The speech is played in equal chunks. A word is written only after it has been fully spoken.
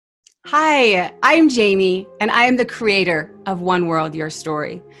Hi, I'm Jamie, and I am the creator of One World, Your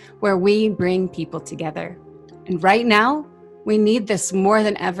Story, where we bring people together. And right now, we need this more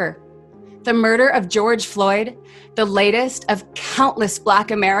than ever. The murder of George Floyd, the latest of countless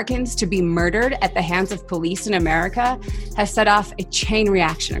Black Americans to be murdered at the hands of police in America, has set off a chain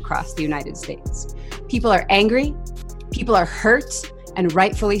reaction across the United States. People are angry, people are hurt, and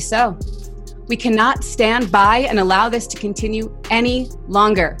rightfully so. We cannot stand by and allow this to continue any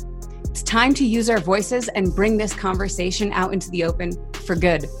longer. It's time to use our voices and bring this conversation out into the open for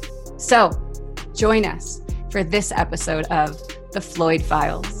good. So, join us for this episode of The Floyd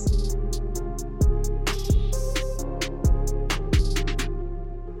Files.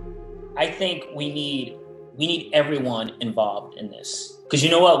 I think we need everyone involved in this. Because you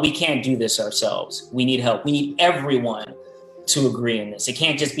know what? We can't do this ourselves. We need help. We need everyone to agree in this. It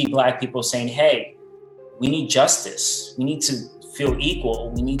can't just be Black people saying, hey, we need justice. We need to feel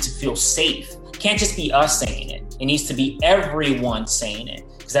equal. We need to feel safe. It can't just be us saying it. It needs to be everyone saying it,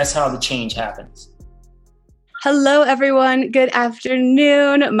 because that's how the change happens. Hello, everyone. Good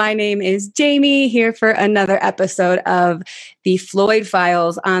afternoon. My name is Jamie, here for another episode of The Floyd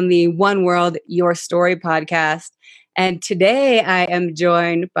Files on the One World, Your Story podcast. And today I am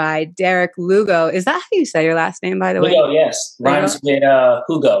joined by Derek Lugo. Is that how you say your last name, by the way? Lugo, yes. Rhymes with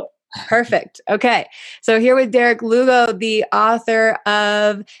Hugo. Perfect. Okay. So here with Derek Lugo, the author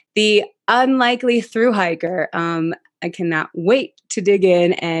of The Unlikely Thru Hiker. I cannot wait to dig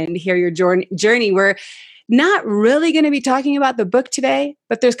in and hear your journey. We're not really going to be talking about the book today,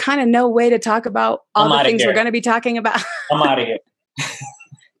 but there's kind of no way to talk about all the things we're going to be talking about. I'm out of here.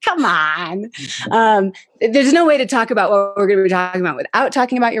 Come on. There's no way to talk about what we're going to be talking about without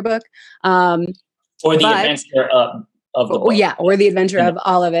talking about your book. Or the adventure of the book. Yeah, or the adventure of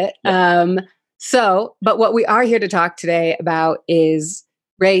all of it. Yeah. But what we are here to talk today about is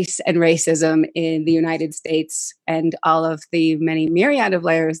race and racism in the United States and all of the many myriad of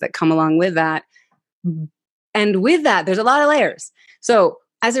layers that come along with that. And with that, there's a lot of layers. So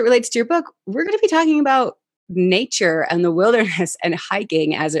as it relates to your book, we're going to be talking about nature and the wilderness and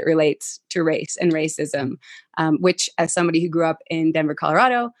hiking as it relates to race and racism, which as somebody who grew up in Denver,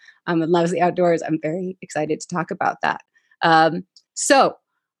 Colorado, and loves the outdoors, I'm very excited to talk about that. So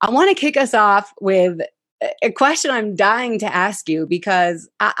I want to kick us off with a question I'm dying to ask you, because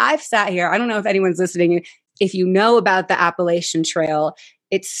I've sat here. I don't know if anyone's listening. If you know about the Appalachian Trail,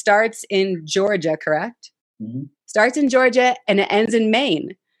 it starts in Georgia, correct? Mm-hmm. Starts in Georgia and it ends in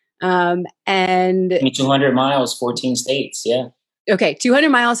Maine. And 2,200 miles, 14 states. Yeah. Okay. 200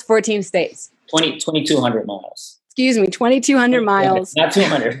 miles, 14 states. 2,200 miles. Excuse me. 2,200 miles. Not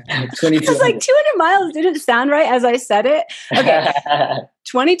 200. 2,200. I was like, 200 miles didn't sound right as I said it. Okay.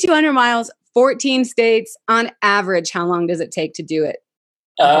 2,200 miles, 14 states. On average, how long does it take to do it?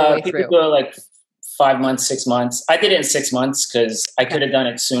 People go like 5 months, 6 months. I did it in 6 months because I could have done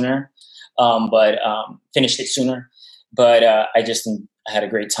it sooner, but finished it sooner. But I had a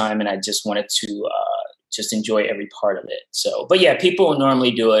great time, and I just wanted to just enjoy every part of it. So, but yeah, people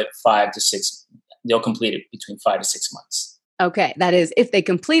normally do it 5 to 6. They'll complete it between 5 to 6 months. Okay, that is if they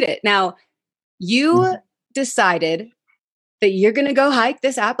complete it. Now, you decided that you're going to go hike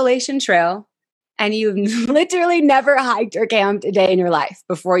this Appalachian Trail, and you've literally never hiked or camped a day in your life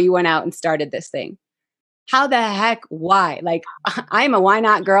before you went out and started this thing. How the heck? Why? Like, I'm a why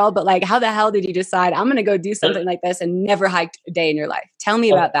not girl, but like, how the hell did you decide I'm going to go do something like this and never hiked a day in your life? Tell me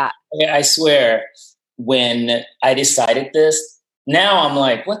about that. I swear, when I decided this, now I'm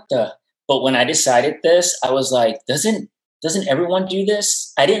like, what the? But when I decided this, I was like, doesn't everyone do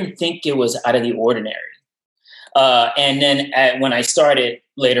this? I didn't think it was out of the ordinary. And then when I started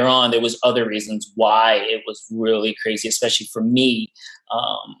later on, there was other reasons why it was really crazy, especially for me,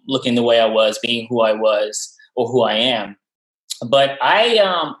 looking the way I was, being who I was or who I am. But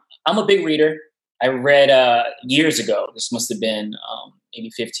I'm a big reader. I read years ago. This must have been maybe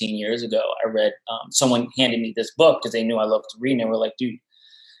 15 years ago. I read someone handed me this book because they knew I loved to read, and they were like, dude,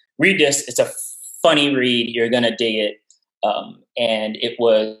 read this. It's a funny read. You're going to dig it. And it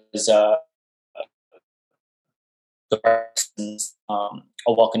was A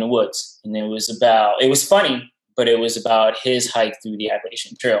Walk in the Woods. And it was funny, but it was about his hike through the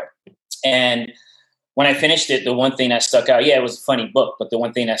Appalachian Trail. And when I finished it, the one thing that stuck out, it was a funny book, but the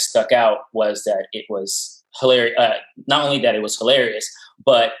one thing that stuck out was that it was hilarious. Not only that it was hilarious,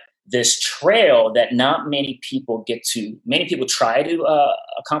 but this trail that not many people many people try to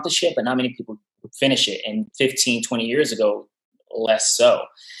accomplish it, but not many people finish it. And 15, 20 years ago, less so.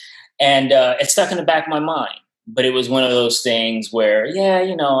 And it stuck in the back of my mind. But it was one of those things where, yeah,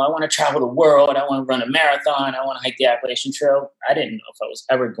 you know, I want to travel the world. I want to run a marathon. I want to hike the Appalachian Trail. I didn't know if I was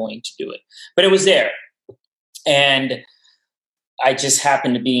ever going to do it, but it was there. And I just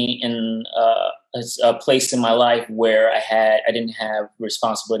happened to be in a place in my life where I didn't have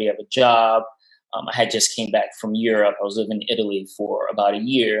responsibility of a job. I had just came back from Europe. I was living in Italy for about a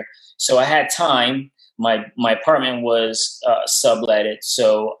year. So I had time. My apartment was subletted,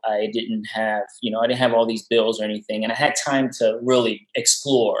 so I didn't have all these bills or anything, and I had time to really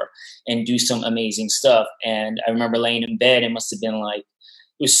explore and do some amazing stuff. And I remember laying in bed. It must have been it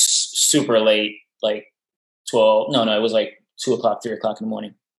was super late, like 12. No, it was like 2 o'clock, 3 o'clock in the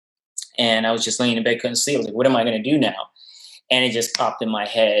morning, and I was just laying in bed, couldn't sleep. I was like, "What am I going to do now?" And it just popped in my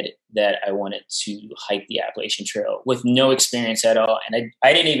head that I wanted to hike the Appalachian Trail with no experience at all, and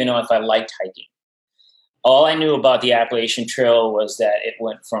I didn't even know if I liked hiking. All I knew about the Appalachian Trail was that it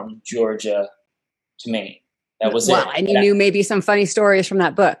went from Georgia to Maine. That was it. And you knew maybe some funny stories from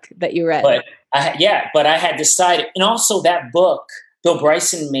that book that you read. But I had decided, and also that book, Bill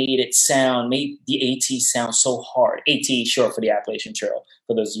Bryson made the AT sound so hard. AT short for the Appalachian Trail,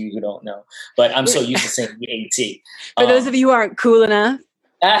 for those of you who don't know. But I'm so used to saying the AT. For those of you who aren't cool enough.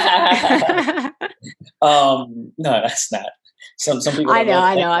 No, that's not. Some people. I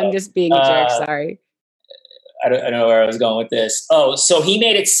know. I'm just being a jerk. Sorry. I don't know where I was going with this. Oh, so he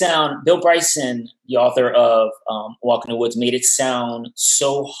made it sound, Bill Bryson, the author of Walk in the Woods, made it sound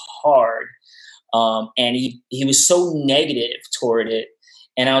so hard. And he was so negative toward it.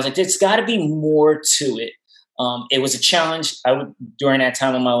 And I was like, there's got to be more to it. It was a challenge. During that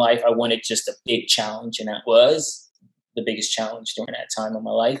time of my life, I wanted just a big challenge. And that was the biggest challenge during that time of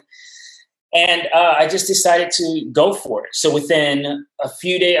my life. And I just decided to go for it. So within a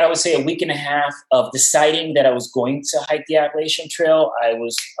few days, I would say a week and a half of deciding that I was going to hike the Appalachian Trail, I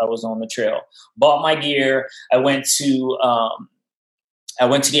was on the trail. Bought my gear. I went to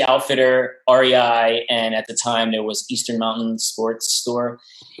the outfitter, REI, and at the time there was Eastern Mountain Sports Store.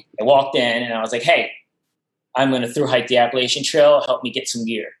 I walked in and I was like, "Hey, I'm going to thru hike the Appalachian Trail. Help me get some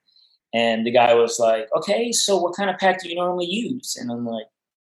gear." And the guy was like, "Okay, so what kind of pack do you normally use?" And I'm like,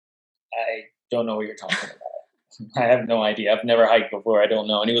 "I don't know what you're talking about. I have no idea. I've never hiked before. I don't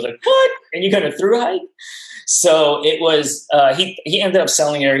know." And he was like, "What? And you're going to thru hike?" So it was, he ended up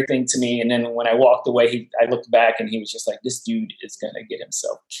selling everything to me. And then when I walked away, I looked back and he was just like, "This dude is going to get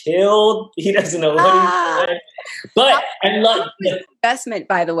himself killed. He doesn't know what he's doing." But I love the investment,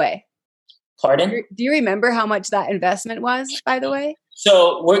 by the way. Pardon? Do you remember how much that investment was, by the way?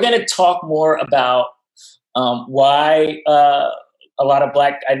 So we're going to talk more about why a lot of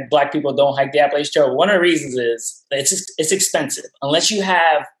black people don't hike the Appalachian Trail. One of the reasons is it's expensive. Unless you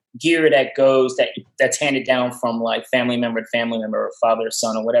have gear that's handed down from like family member to family member, or father or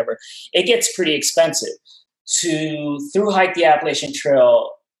son or whatever, it gets pretty expensive. To thru hike the Appalachian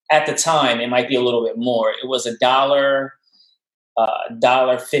Trail at the time, it might be a little bit more. It was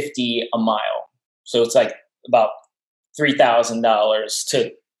 $1.50 a mile. So it's like about $3,000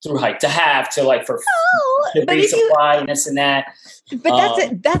 to thru hike for debris supply and this and that.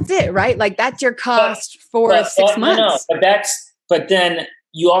 But that's it, right? Like that's your cost for 6 months. No, but then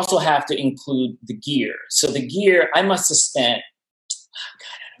you also have to include the gear. So the gear, I must have spent, I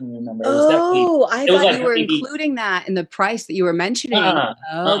don't remember. I thought you were including that in the price that you were mentioning.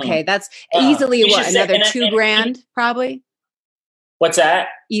 Okay, that's easily another $2,000 probably? What's that?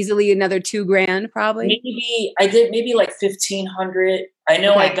 Easily another $2,000 probably? Maybe I did like $1,500. I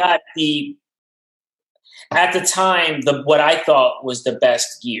know I got at the time, what I thought was the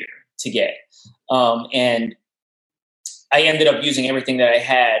best gear to get. And I ended up using everything that I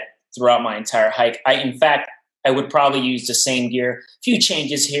had throughout my entire hike. In fact, I would probably use the same gear, a few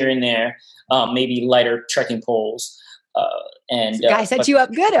changes here and there, maybe lighter trekking poles. The guy set you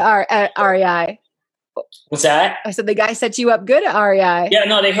up good at REI. What's that? I said the guy set you up good at REI. Yeah,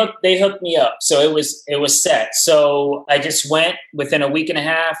 no, they hooked me up. So it was set. So I just went within a week and a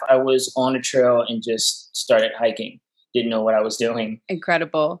half. I was on the trail and just started hiking. Didn't know what I was doing.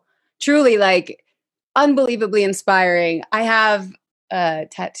 Incredible. Truly, like, unbelievably inspiring. I have a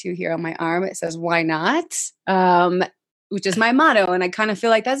tattoo here on my arm. It says, "Why not?" Which is my motto. And I kind of feel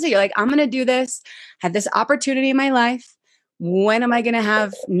like that's it. You're like, I'm going to do this. Had this opportunity in my life. When am I going to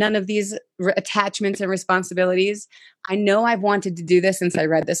have none of these attachments and responsibilities? I know I've wanted to do this since I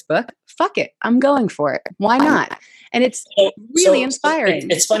read this book. Fuck it. I'm going for it. Why not? And it's really inspiring.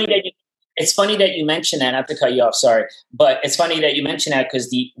 It's funny that you mentioned that. Not to cut you off, sorry. But it's funny that you mentioned that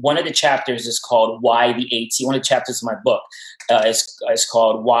because one of the chapters is called Why the AT. One of the chapters of my book is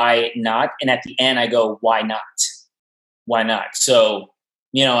called Why Not? And at the end I go, why not? Why not? So,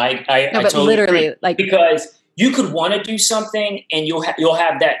 I totally literally agree. Because you could want to do something and you'll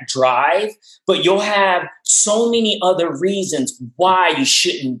have that drive, but you'll have so many other reasons why you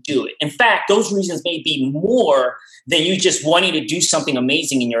shouldn't do it. In fact, those reasons may be more than you just wanting to do something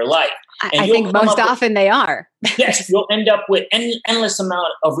amazing in your life. I think most often they are. Yes, you'll end up with an endless amount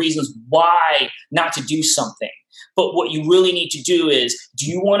of reasons why not to do something. But what you really need to do is,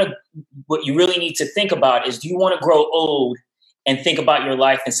 what you really need to think about is, do you want to grow old and think about your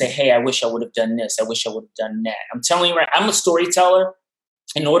life and say, hey, I wish I would have done this. I wish I would have done that. I'm telling you, right, I'm a storyteller.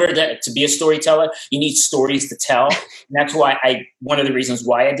 In order to be a storyteller, you need stories to tell. And that's why one of the reasons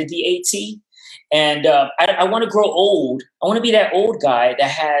why I did the AT. And I want to grow old. I want to be that old guy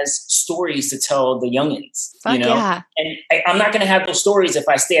that has stories to tell the youngins, Fuck, you know? Yeah. And I'm not going to have those stories if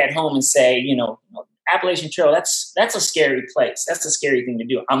I stay at home and say, you know, Appalachian Trail, that's a scary place. That's a scary thing to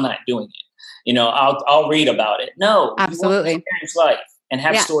do. I'm not doing it. You know, I'll read about it. No, absolutely. You want to experience life and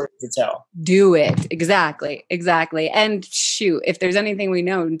have stories to tell. Do it. Exactly. And shoot, if there's anything we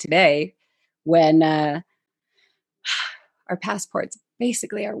know today, when our passports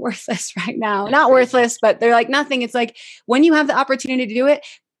basically are worthless right now. Not worthless, but they're like nothing. It's like, when you have the opportunity to do it,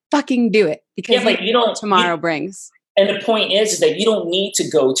 fucking do it, because you don't tomorrow brings. And the point is that you don't need to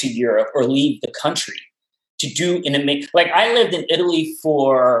go to Europe or leave the country to do like I lived in Italy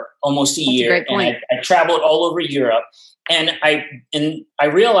for almost a year, and I traveled all over Europe, and I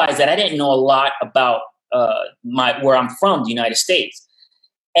realized that I didn't know a lot about where I'm from, the United States,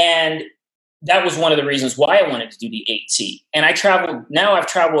 and that was one of the reasons why I wanted to do the AT. And I've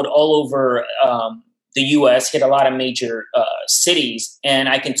traveled all over the U.S., hit a lot of major cities, and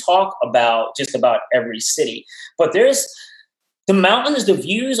I can talk about just about every city. But there's the mountains, the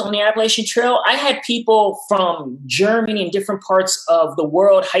views on the Appalachian Trail. I had people from Germany and different parts of the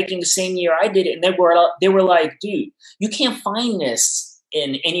world hiking the same year I did it, and they were like, dude, you can't find this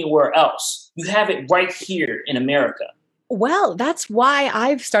in anywhere else. You have it right here in America. Well, that's why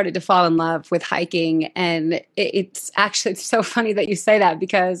I've started to fall in love with hiking. And it's actually so funny that you say that,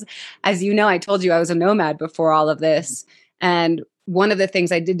 because as you know, I told you I was a nomad before all of this. And one of the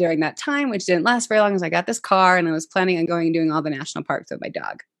things I did during that time, which didn't last very long, is I got this car and I was planning on going and doing all the national parks with my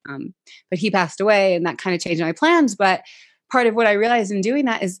dog. But he passed away and that kind of changed my plans. But part of what I realized in doing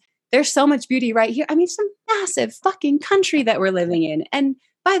that is there's so much beauty right here. I mean, some massive fucking country that we're living in. And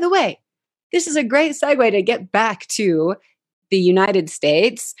by the way, this is a great segue to get back to the United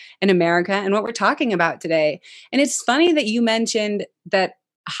States and America and what we're talking about today. And it's funny that you mentioned that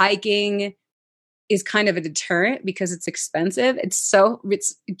hiking is kind of a deterrent because it's expensive. It's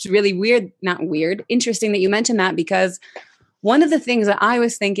really weird, not weird, interesting that you mentioned that, because one of the things that I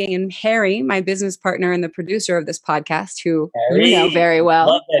was thinking, and Harry, my business partner and the producer of this podcast, who Harry, you know very well.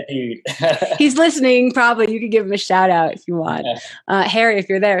 Love that dude. He's listening, probably. You could give him a shout out if you want. Harry, if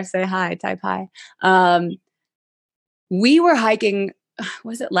you're there, say hi, type hi. We were hiking,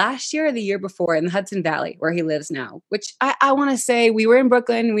 was it last year or the year before, in the Hudson Valley where he lives now, which I want to say we were in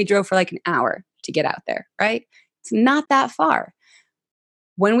Brooklyn and we drove for like an hour to get out there, right? It's not that far.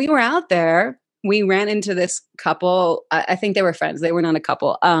 When we were out there, we ran into this couple. I think they were friends. They were not a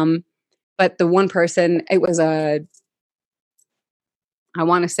couple. But the one person, I want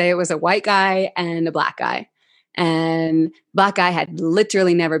to say it was a white guy and a black guy. And black guy had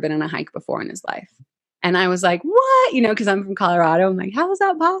literally never been on a hike before in his life. And I was like, what? You know, because I'm from Colorado. I'm like, how is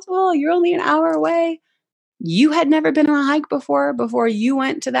that possible? You're only an hour away. You had never been on a hike before you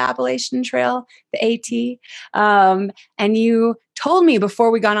went to the Appalachian Trail, the AT. And you told me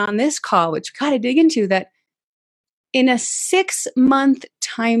before we got on this call, which we got to dig into, that in a 6-month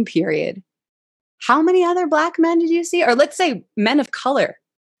time period, how many other black men did you see? Or let's say men of color.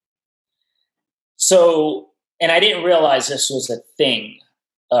 So, and I didn't realize this was a thing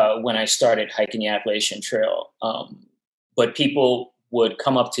when I started hiking the Appalachian Trail. But people would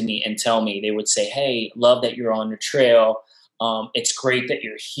come up to me and tell me, they would say, hey, love that you're on the trail. It's great that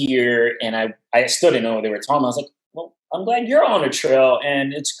you're here. And I still didn't know what they were talking about. I was like, well, I'm glad you're on the trail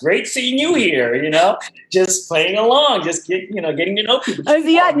and it's great seeing you here, you know, just playing along, just getting to know people. Oh, so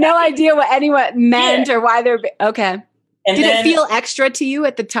you had no idea what anyone meant or why they're, okay. And did it feel extra to you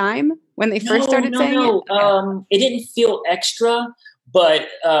at the time when they first started saying it? No. It didn't feel extra, but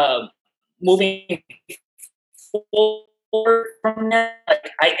moving forward from that,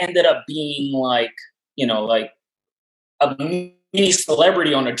 I ended up being like a mini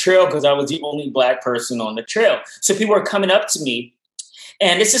celebrity on the trail because I was the only black person on the trail. So people were coming up to me,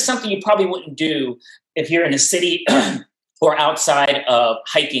 and this is something you probably wouldn't do if you're in a city or outside of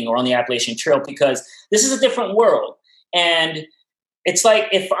hiking or on the Appalachian Trail, because this is a different world. And it's like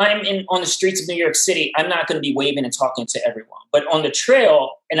if I'm on the streets of New York City, I'm not going to be waving and talking to everyone. But on the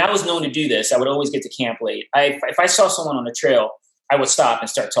trail, and I was known to do this, I would always get to camp late. If I saw someone on the trail, I would stop and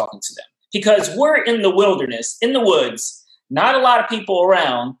start talking to them. Because we're in the wilderness, in the woods, not a lot of people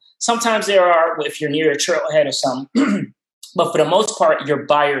around. Sometimes there are, if you're near a trailhead or something. But for the most part, you're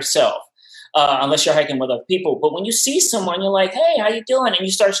by yourself, unless you're hiking with other people. But when you see someone, you're like, hey, how you doing? And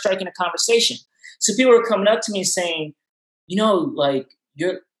you start striking a conversation. So people are coming up to me saying, like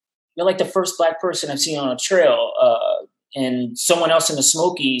you're like the first Black person I've seen on a trail. And someone else in the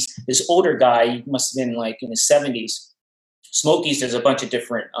Smokies, this older guy, he must have been like in his 70s. Smokies, there's a bunch of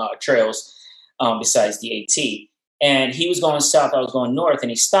different trails besides the AT. And he was going south, I was going north,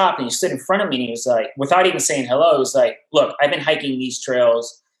 and he stopped and he stood in front of me and he was like, without even saying hello, he was like, look, I've been hiking these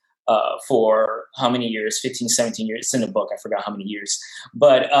trails for how many years? 15, 17 years. It's in the book. I forgot how many years.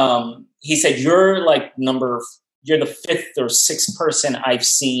 But he said, you're the fifth or sixth person I've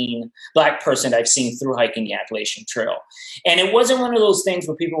seen, Black person I've seen through hiking the Appalachian Trail. And it wasn't one of those things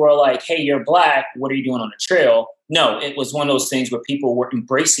where people were like, hey, you're Black, what are you doing on the trail? No, it was one of those things where people were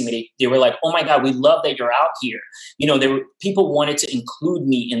embracing me. They were like, oh my God, we love that you're out here. People wanted to include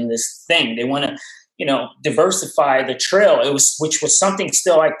me in this thing. They want to, diversify the trail. Which was something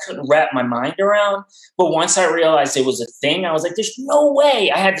still I couldn't wrap my mind around. But once I realized it was a thing, I was like, there's no way.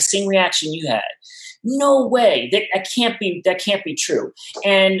 I had the same reaction you had. No way. That can't be true.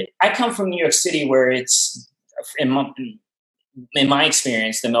 And I come from New York City, where it's, in my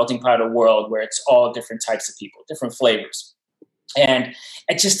experience, the melting pot of the world, where it's all different types of people, different flavors. And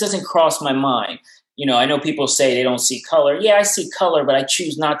it just doesn't cross my mind. I know people say they don't see color. Yeah, I see color, but I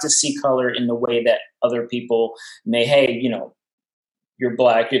choose not to see color in the way that other people may. Hey, you're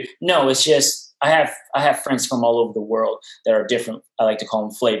Black. No, it's just I have friends from all over the world that are different. I like to call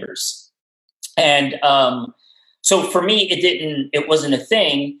them flavors. And so for me, it wasn't a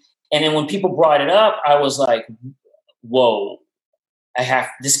thing. And then when people brought it up, I was like, whoa,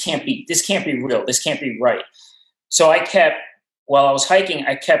 this can't be real. This can't be right. So while I was hiking,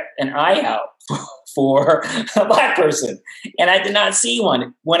 I kept an eye out for a Black person, and I did not see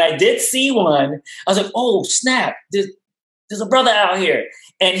one. When I did see one, I was like, oh snap, there's a brother out here.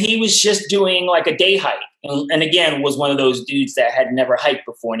 And he was just doing like a day hike. And again, was one of those dudes that had never hiked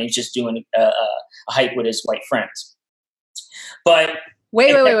before, and he was just doing a hike with his white friends. But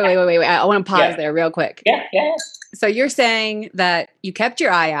wait. I want to pause there real quick. Yeah. So you're saying that you kept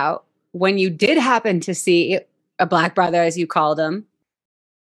your eye out when you did happen to see a Black brother, as you called him.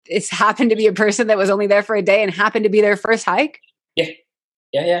 It happened to be a person that was only there for a day and happened to be their first hike?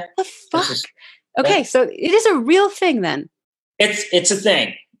 Yeah. What the fuck? Okay, so it is a real thing then. It's a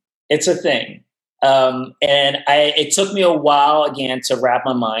thing. It's a thing. And it took me a while again to wrap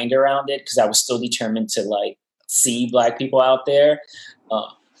my mind around it, because I was still determined to like see Black people out there.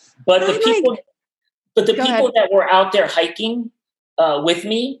 But the people that were out there hiking with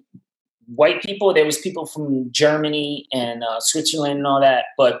me, white people, there was people from Germany and Switzerland and all that,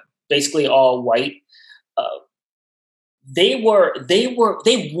 but basically all white. They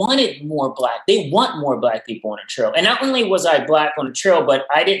wanted more Black. They want more Black people on the trail. And not only was I Black on the trail, but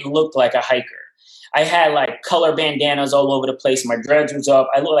I didn't look like a hiker. I had like color bandanas all over the place. My dreads was up.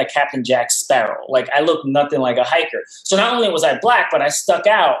 I looked like Captain Jack Sparrow. Like I looked nothing like a hiker. So not only was I Black, but I stuck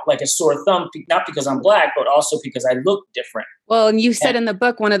out like a sore thumb, not because I'm Black, but also because I looked different. Well, and you said in the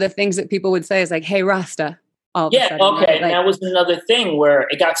book, one of the things that people would say is like, hey, Rasta. Okay. Right? That was another thing where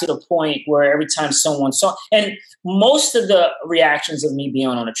it got to the point where every time someone saw, and most of the reactions of me being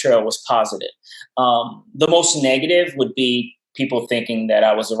on a trail was positive. The most negative would be people thinking that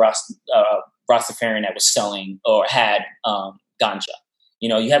I was a Rastafarian that was selling or had ganja.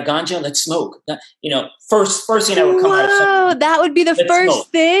 You have ganja, let's smoke. First thing that would come out of something. That would be the first smoke.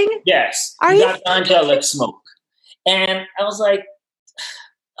 thing? Yes. Are you got ganja, let's smoke. And I was like,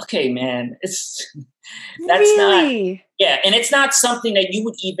 okay, man, that's really? not, yeah. And it's not something that you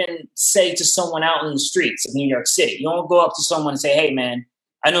would even say to someone out in the streets of New York City. You don't go up to someone and say, hey, man,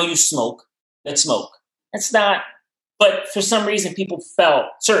 I know you smoke, let's smoke. That's not, but for some reason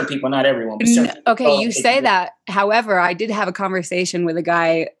certain people, not everyone. But okay, you say that. However, I did have a conversation with a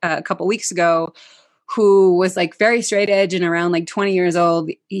guy a couple weeks ago who was like very straight edge and around like 20 years old.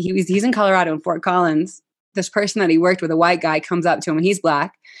 He's in Colorado in Fort Collins. This person that he worked with, a white guy, comes up to him and he's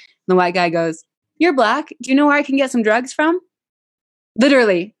Black. And the white guy goes, you're Black. Do you know where I can get some drugs from?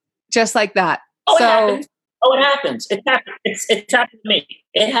 Literally, just like that. Oh, it happens. It happens. It's happened to me.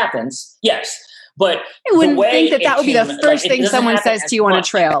 It happens. Yes. But I wouldn't think that would be the first thing someone says to you on a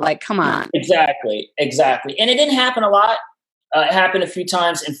trail. Like, come on. Exactly. And it didn't happen a lot. It happened a few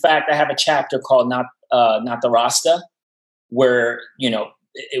times. In fact, I have a chapter called Not the Rasta. where,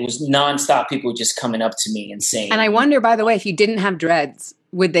 it was nonstop people just coming up to me and saying. And I wonder, by the way, if you didn't have dreads,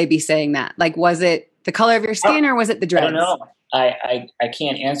 would they be saying that? Like, was it the color of your skin or was it the dreads? I don't know. I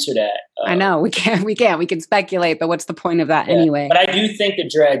can't answer that. I know we can't. We can speculate, but what's the point of that anyway? But I do think the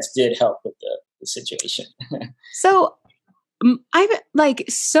dreads did help with the situation. So I'm like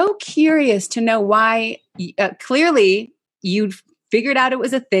so curious to know why. Clearly, you figured out it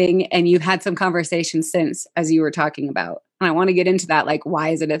was a thing, and you've had some conversations since, as you were talking about. And I want to get into that. Like, why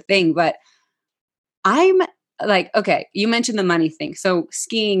is it a thing? But I'm like, okay, you mentioned the money thing. So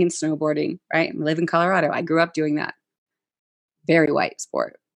skiing and snowboarding, right? I live in Colorado. I grew up doing that. Very white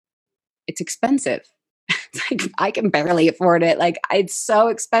sport. It's expensive. It's like I can barely afford it. Like it's so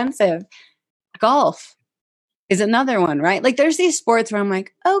expensive. Golf is another one, right? Like there's these sports where I'm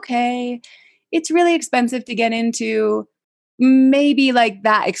like, okay, it's really expensive to get into. Maybe like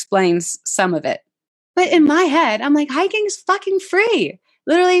that explains some of it. But in my head, I'm like, hiking is fucking free.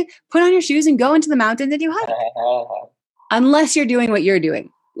 Literally put on your shoes and go into the mountains and you hike. Unless you're doing what you're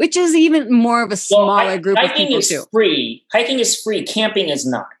doing, which is even more of a smaller group of people too. Hiking is free. Camping is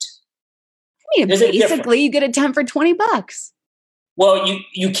not. I mean, basically you get a tent for $20. Well,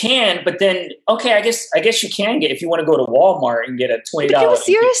 you can, but then, okay, I guess you can get, if you want to go to Walmart and get a $20. No,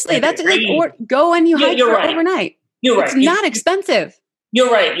 seriously, that's like, or go and you hike for overnight. You're right. It's not expensive. You're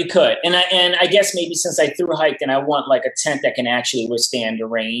right. You could. And I guess maybe since I through hiked and I want like a tent that can actually withstand the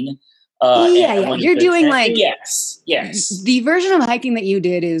rain. Yeah. You're doing tent. Like, yes. The version of hiking that you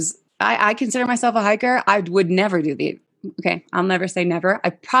did is, I consider myself a hiker. I would never do okay, I'll never say never. I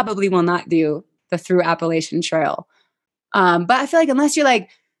probably will not do the through Appalachian Trail. But I feel like unless you're like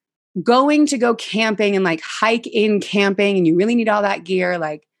going to go camping and like hike in camping and you really need all that gear,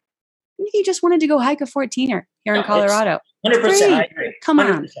 like you just wanted to go hike a 14er here in Colorado. 100%. I agree. Come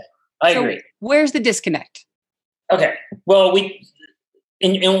on. I agree. Where's the disconnect? Okay. Well,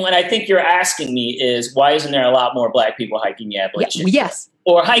 and what I think you're asking me is why isn't there a lot more Black people hiking the Appalachian? Yes.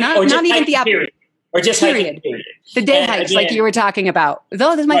 Or hike, not just even the period. Or just hiking period. The day hikes, again, like you were talking about.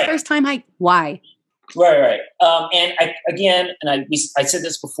 Though this is my first time hike. Why? Right. And I said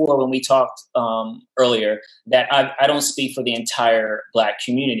this before when we talked earlier that I don't speak for the entire Black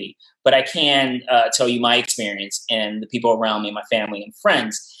community, but I can tell you my experience and the people around me, my family and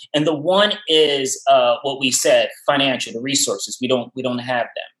friends. And the one is what we said: financial, the resources. We don't have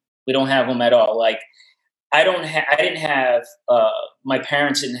them. We don't have them at all. Like I didn't have. My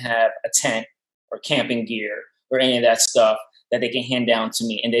parents didn't have a tent or camping gear or any of that stuff that they can hand down to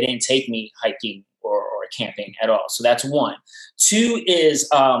me, and they didn't take me hiking or camping at all. So that's one. Two is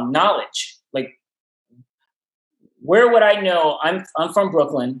knowledge. Like, where would I know? I'm from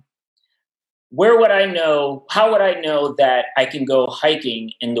Brooklyn. Where would I know? How would I know that I can go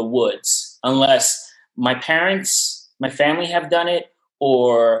hiking in the woods unless my parents, my family have done it,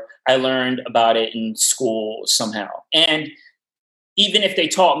 or I learned about it in school somehow? And even if they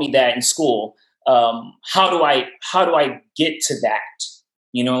taught me that in school, how do I get to that?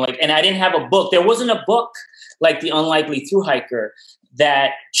 And I didn't have a book. There wasn't a book like The Unlikely Thru Hiker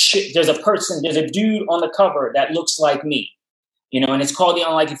that there's a dude on the cover that looks like me, and it's called The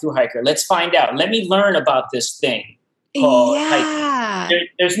Unlikely Thru Hiker. Let's find out. Let me learn about this thing called hiking.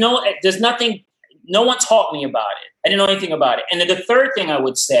 There's nothing, no one taught me about it. I didn't know anything about it. And then the third thing I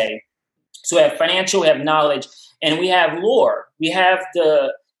would say, so we have financial, we have knowledge, and we have lore. We have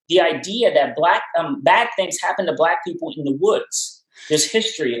the idea that bad things happen to Black people in the woods. There's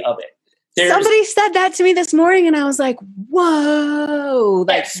history of it. Somebody said that to me this morning, and I was like, "Whoa!"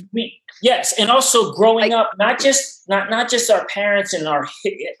 Yes, and also growing up, not just our parents and our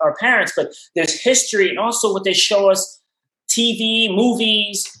parents, but there's history, and also what they show us, TV,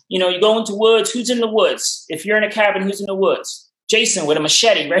 movies. You go into woods. Who's in the woods? If you're in a cabin, who's in the woods? Jason with a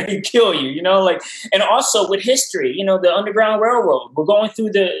machete ready to kill you, and also with history, the Underground Railroad. We're going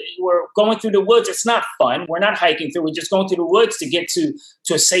through the woods. It's not fun. We're not hiking through. We're just going through the woods to get to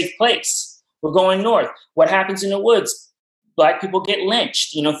a safe place. We're going north. What happens in the woods? Black people get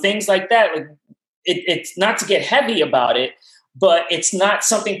lynched, things like that. Like it's not to get heavy about it, but it's not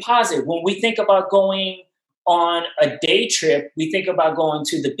something positive. When we think about going on a day trip, we think about going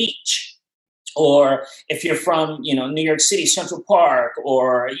to the beach. Or if you're from, New York City, Central Park,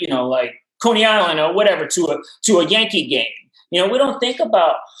 or, like Coney Island or whatever, to a Yankee game. We don't think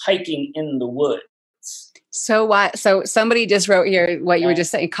about hiking in the woods. So why? So somebody just wrote here what you were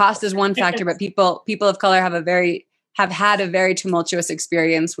just saying. Cost is one factor, but people of color have had a very tumultuous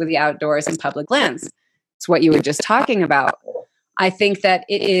experience with the outdoors and public lands. It's what you were just talking about. I think that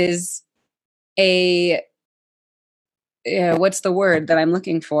it is what's the word that I'm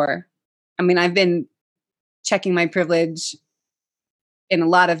looking for? I mean, I've been checking my privilege in a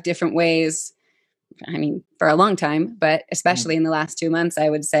lot of different ways. I mean, for a long time, but especially in the last 2 months, I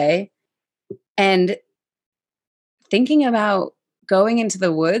would say. And thinking about going into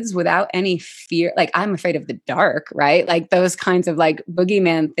the woods without any fear, like I'm afraid of the dark, right? Like those kinds of like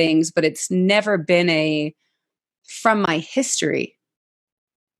boogeyman things, but it's never been from my history,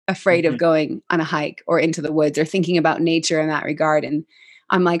 afraid of going on a hike or into the woods or thinking about nature in that regard. And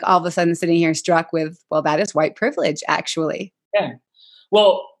I'm like all of a sudden sitting here struck with, well, that is white privilege, actually. Yeah.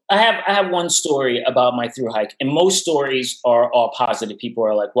 Well, I have one story about my through hike, and most stories are all positive. People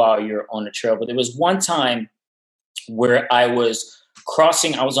are like, wow, you're on a trail. But there was one time where I was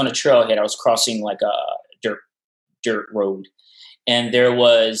on a trailhead. I was crossing like a dirt road, and there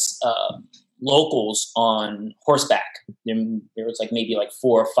was locals on horseback. There was like maybe like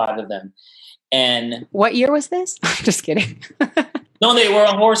 4 or 5 of them. And what year was this? Just kidding. No, they were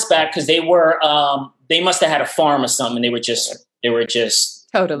on horseback because they must have had a farm or something. They were just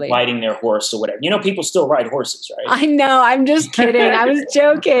totally riding their horse or whatever. You know, people still ride horses, right? I know. I'm just kidding. I was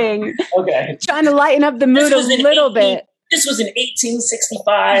joking. Okay. Trying to lighten up the mood a little bit. This was in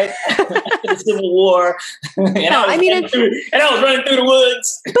 1865, after the Civil War. I was running through the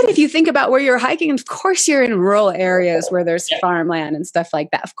woods. But if you think about where you're hiking, of course you're in rural areas where there's farmland and stuff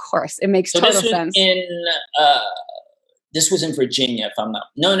like that. Of course. It makes total sense. This was in Virginia, if I'm not.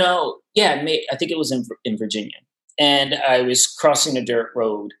 No. Yeah, I think it was in Virginia. And I was crossing a dirt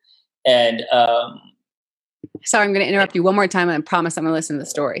road. And sorry, I'm going to interrupt you one more time, and I promise I'm going to listen to the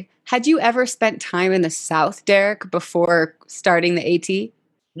story. Had you ever spent time in the South, Derek, before starting the AT?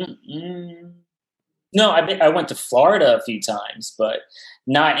 No, I went to Florida a few times, but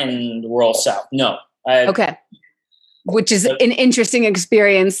not in the rural South. No. Okay. Which is an interesting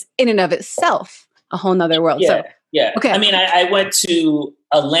experience in and of itself, a whole nother world. Yeah. Okay. I mean, I went to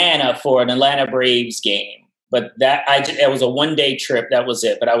Atlanta for an Atlanta Braves game, but it was a 1-day trip. That was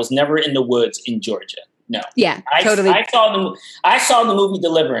it. But I was never in the woods in Georgia. No. Yeah, totally. I saw the movie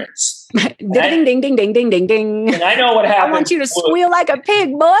Deliverance. Ding, ding, ding, ding, ding, ding, ding. And I know what happened. I want you to squeal like a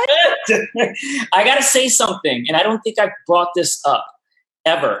pig, boy. I got to say something, and I don't think I brought this up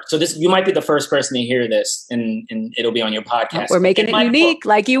ever. So you might be the first person to hear this, and it'll be on your podcast. We're making it unique,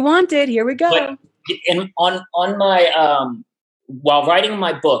 like you wanted. Here we go. On my while writing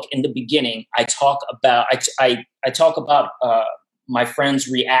my book, in the beginning, I talk about my friend's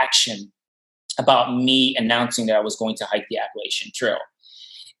reaction about me announcing that I was going to hike the Appalachian Trail.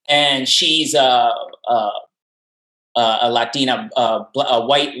 And she's a Latina,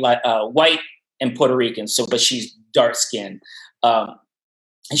 white and Puerto Rican. So, but she's dark skinned. And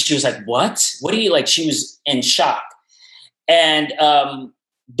she was like, "What? What are you like?" She was in shock. And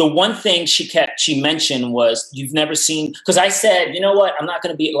the one thing she mentioned was, "You've never seen," because I said, "You know what? I'm not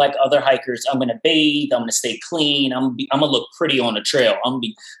going to be like other hikers. I'm going to bathe. I'm going to stay clean. I'm going to look pretty on the trail. I'm going to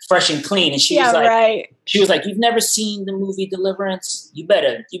be fresh and clean." And she was like, right. She was like, "You've never seen the movie Deliverance? You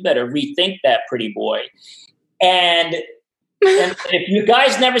better rethink that, pretty boy." And if you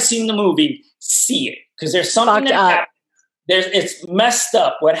guys never seen the movie, see it, because there's something that happens. It's messed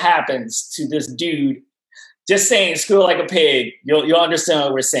up what happens to this dude. Just saying "squeal like a pig," you'll understand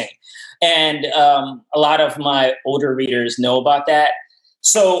what we're saying. And a lot of my older readers know about that.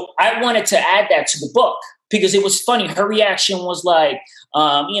 So I wanted to add that to the book because it was funny. Her reaction was like,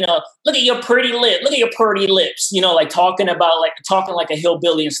 "Look at your pretty lip. Look at your pretty lips." Like talking like a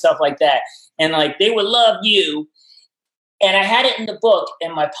hillbilly and stuff like that. And like, they would love you. And I had it in the book,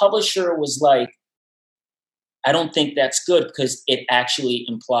 and my publisher was like, "I don't think that's good because it actually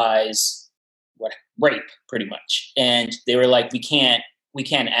implies rape, pretty much." And they were like, we can't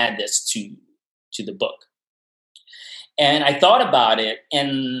add this to the book. And I thought about it,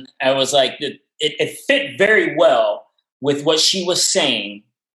 and I was like, it fit very well with what she was saying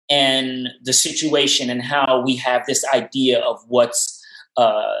and the situation, and how we have this idea of what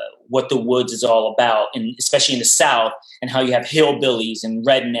the woods is all about, and especially in the South, and how you have hillbillies and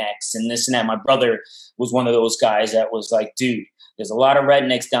rednecks and this and that. My brother was one of those guys that was like, "Dude, there's a lot of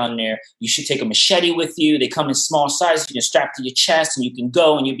rednecks down there. You should take a machete with you. They come in small sizes. You can strap to your chest, and you can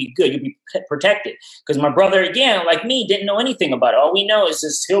go, and you'll be good. You'll be protected." Because my brother, again, like me, didn't know anything about it. All we know is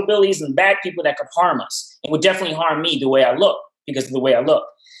this hillbillies and bad people that could harm us, and would definitely harm me the way I look, because of the way I look.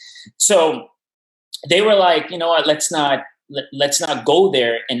 So they were like, "You know what? Let's not go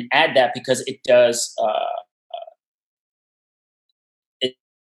there and add that, because it does it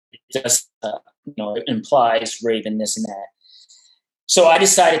implies rape and this and that." So I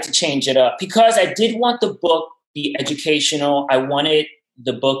decided to change it up because I did want the book be educational. I wanted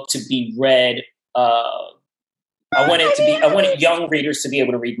the book to be read. I wanted young readers to be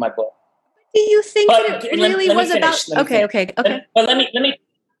able to read my book. Do you think But it really was about? Okay. But let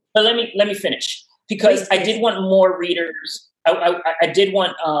me finish, because I did want more readers. I did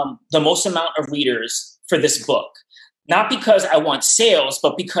want the most amount of readers for this book, not because I want sales,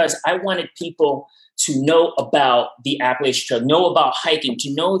 but because I wanted people to know about the Appalachian Trail, know about hiking,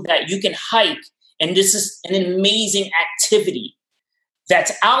 to know that you can hike, and this is an amazing activity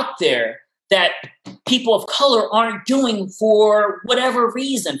that's out there that people of color aren't doing for whatever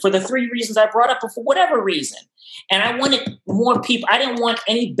reason, for the 3 reasons I brought up, or for whatever reason. And I wanted more people. I didn't want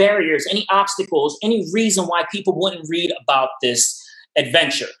any barriers, any obstacles, any reason why people wouldn't read about this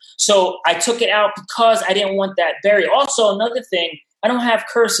adventure. So I took it out because I didn't want that barrier. Also, another thing, I don't have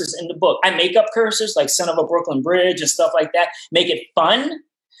curses in the book. I make up curses like son of a Brooklyn Bridge and stuff like that, make it fun.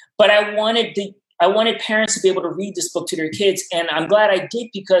 But I wanted parents to be able to read this book to their kids. And I'm glad I did,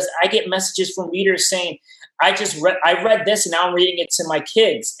 because I get messages from readers saying, I read this and now I'm reading it to my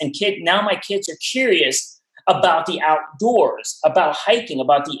kids. And now my kids are curious about the outdoors, about hiking,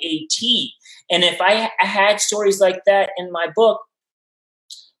 about the AT. And if I had stories like that in my book,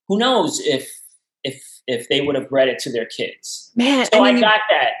 who knows if they would have read it to their kids. Man, so I got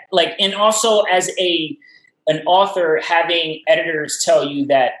that. Like, and also as an author, having editors tell you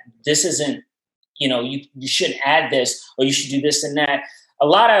that this isn't, you shouldn't add this, or you should do this and that. A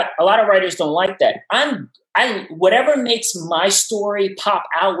lot of writers don't like that. Whatever makes my story pop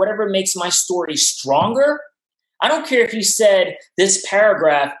out, whatever makes my story stronger. I don't care if you said this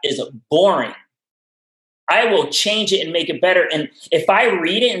paragraph is boring. I will change it and make it better. And if I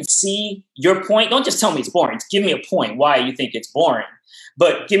read it and see your point, don't just tell me it's boring. Give me a point why you think it's boring.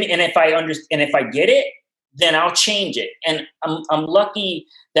 But give me, and if I get it, then I'll change it. And I'm lucky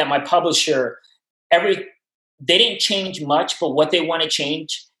that my publisher, they didn't change much, but what they want to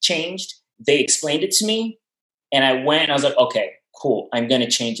changed. They explained it to me, and I went and I was like, okay, cool. I'm going to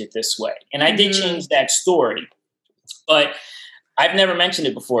change it this way. And I did change that story, but I've never mentioned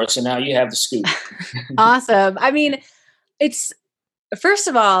it before. So now you have the scoop. Awesome. I mean, first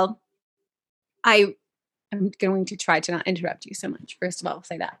of all, I'm going to try to not interrupt you so much. First of all, I'll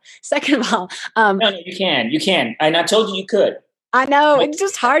say that. Second of all, no, you can. And I told you could. I know, it's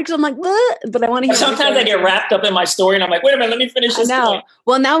just hard because I'm like, bleh, but I want to hear. Sometimes I get wrapped up in my story and I'm like, wait a minute, let me finish this. No,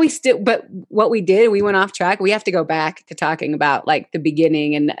 well, now but what we did, we went off track. We have to go back to talking about like the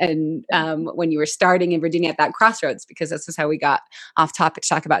beginning and when you were starting in Virginia at that crossroads, because this is how we got off topic to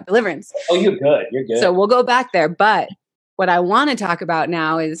talk about deliverance. Oh, you're good. So we'll go back there. But what I want to talk about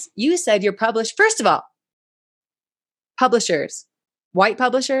now is, you said you're published. First of all, publishers, white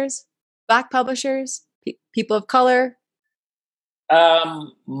publishers, Black publishers, people of color.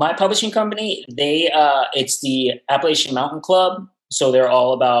 My publishing company, it's the Appalachian Mountain Club. So they're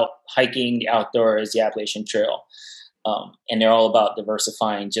all about hiking, the outdoors, the Appalachian Trail. And they're all about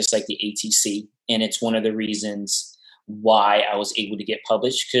diversifying, just like the ATC. And it's one of the reasons why I was able to get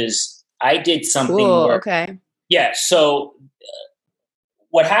published, because I did something. Cool, okay. Yeah. So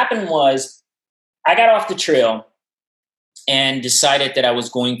what happened was, I got off the trail and decided that I was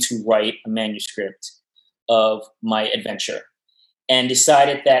going to write a manuscript of my adventure, and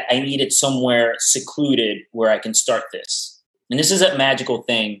decided that I needed somewhere secluded where I can start this. And this is a magical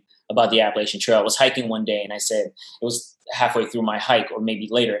thing about the Appalachian Trail. I was hiking one day, and I said, it was halfway through my hike or maybe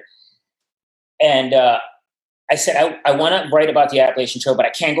later. And I said, I want to write about the Appalachian Trail, but I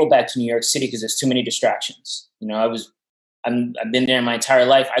can't go back to New York City because there's too many distractions. I've been there my entire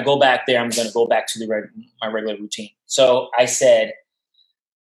life. I go back there, I'm going to go back to my regular routine. So I said,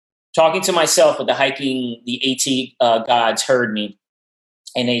 talking to myself with the AT gods heard me.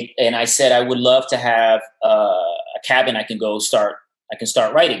 And I said, I would love to have a cabin I can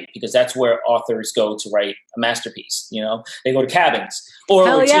start writing, because that's where authors go to write a masterpiece. They go to cabins.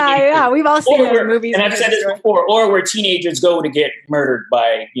 Or yeah. We've all seen those movies. And I've said this before, or where teenagers go to get murdered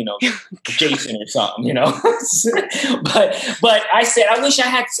by, Jason or something, But I said, I wish I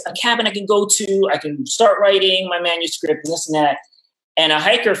had a cabin I can go to. I can start writing my manuscript and this and that. And a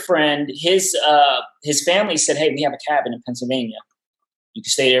hiker friend, his family said, hey, we have a cabin in Pennsylvania. You can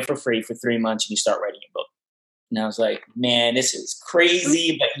stay there for free for 3 months and you start writing your book. And I was like, man, this is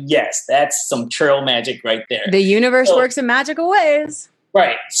crazy. But yes, that's some trail magic right there. The universe works in magical ways.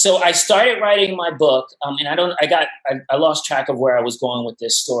 Right. So I started writing my book. And I lost track of where I was going with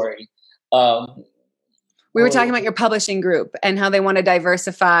this story. We were talking about your publishing group and how they want to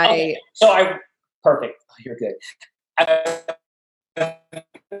diversify. Okay. Perfect. Oh, you're good.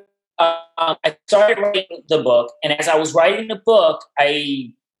 I started writing the book, and as I was writing the book,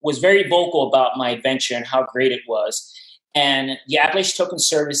 I was very vocal about my adventure and how great it was. And the Appalachian Token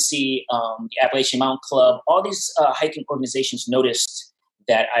Conservancy, the Appalachian Mountain Club, all these hiking organizations noticed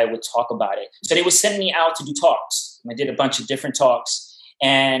that I would talk about it. So they would send me out to do talks. I did a bunch of different talks.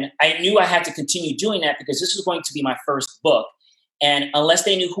 And I knew I had to continue doing that because this was going to be my first book. And unless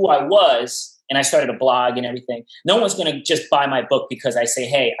they knew who I was, and I started a blog and everything, no one's going to just buy my book because I say,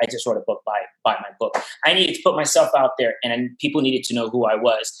 hey, I just wrote a book, buy my book. I needed to put myself out there, and people needed to know who I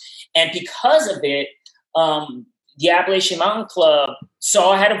was. And because of it, the Appalachian Mountain Club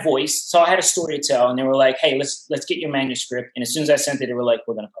saw I had a voice, saw I had a story to tell, and they were like, hey, let's get your manuscript. And as soon as I sent it, they were like,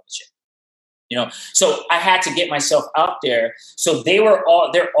 we're going to publish it. You know, so I had to get myself out there. So they're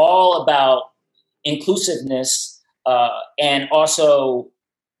all about inclusiveness, and also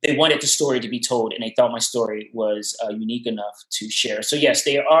they wanted the story to be told, and they thought my story was unique enough to share. So yes,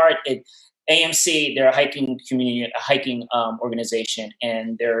 they are at AMC. They're a hiking community, a hiking organization,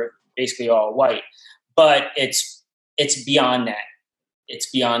 and they're basically all white. But it's beyond that.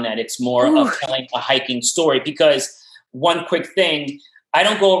 It's beyond that. It's more of telling a hiking story, because one quick thing. I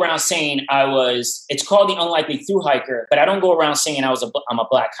don't go around saying it's called The Unlikely Thru Hiker, but I don't go around saying I'm a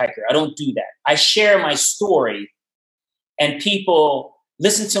black hiker. I don't do that. I share my story, and people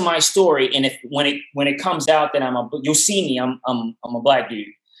listen to my story. And when it comes out that you'll see me, I'm a black dude.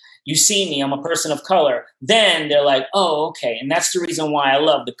 You see me, I'm a person of color. Then they're like, oh, okay. And that's the reason why I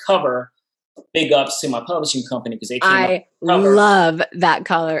love the cover. Big ups to my publishing company, because they came I love that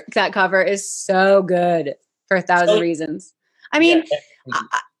color. That cover is so good for 1,000 reasons. I mean,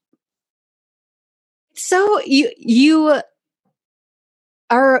 so you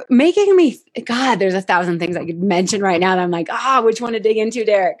are making me, God, there's 1,000 things I could mention right now that I'm like, which one to dig into,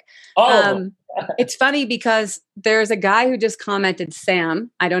 Derek? It's funny because there's a guy who just commented,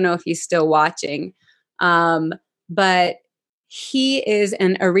 Sam, I don't know if he's still watching, but he is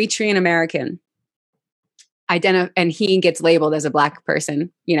an Eritrean American, and he gets labeled as a black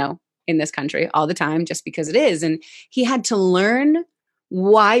person, you know, in this country all the time, just because it is. And he had to learn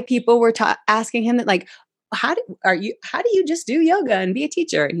why people were asking him that, like, how do you just do yoga and be a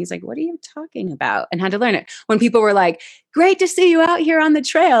teacher? And he's like, what are you talking about? And had to learn it. When people were like, great to see you out here on the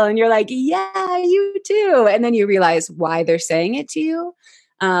trail. And you're like, yeah, you too. And then you realize why they're saying it to you.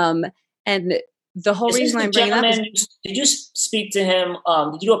 And the whole reason I'm bringing up is, did you speak to him?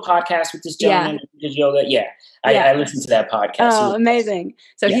 Did you do a podcast with this gentleman who did yoga? Yeah. I listened to that podcast. Oh, amazing.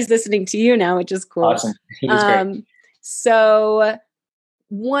 So he's listening to you now, which is cool. Awesome. He was great. So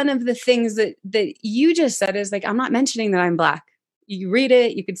one of the things that you just said is, like, I'm not mentioning that I'm black. You read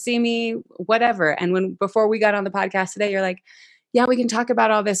it, you could see me, whatever. And before we got on the podcast today, you're like, yeah, we can talk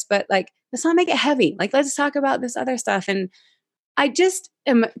about all this, but like, let's not make it heavy. Like, let's talk about this other stuff. And I just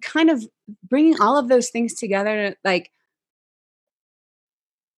am kind of bringing all of those things together. Like,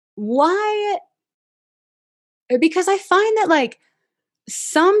 why? Because I find that, like,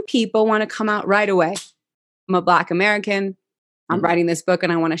 some people want to come out right away. I'm a Black American. I'm writing this book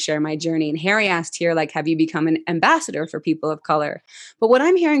and I want to share my journey. And Harry asked here, like, have you become an ambassador for people of color? But what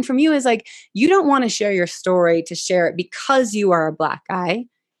I'm hearing from you is, like, you don't want to share your story to share it because you are a Black guy.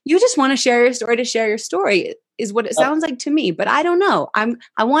 You just want to share your story to share your story, is what it sounds like to me. But I don't know.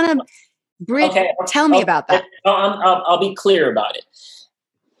 I want to tell me about that. I'll be clear about it.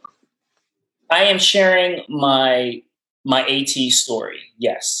 I am sharing my AT story,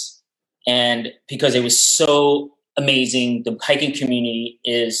 yes. And because it was so amazing. The hiking community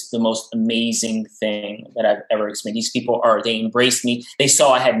is the most amazing thing that I've ever experienced. These people they embraced me. They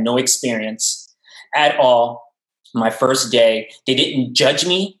saw I had no experience at all. My first day, they didn't judge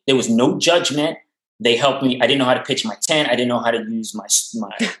me. There was no judgment. They helped me. I didn't know how to pitch my tent. I didn't know how to use my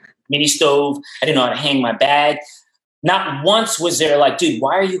mini stove. I didn't know how to hang my bag. Not once was there like, dude,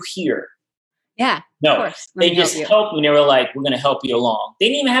 why are you here? Yeah. No, they just helped me. They were like, we're going to help you along. They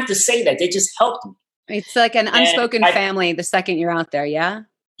didn't even have to say that. They just helped me. It's like an unspoken family the second you're out there, yeah?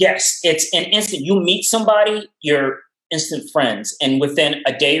 Yes. It's an instant. You meet somebody, you're instant friends. And within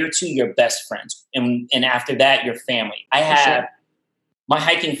a day or two, you're best friends. And after that, you're family. My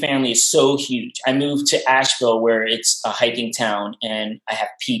hiking family is so huge. I moved to Asheville, where it's a hiking town, and I have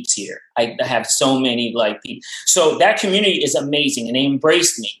peeps here. I have so many peeps. So that community is amazing, and they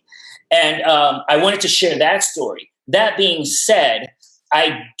embraced me. And I wanted to share that story. That being said,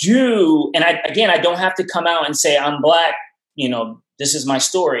 I do, and I don't have to come out and say I'm Black, this is my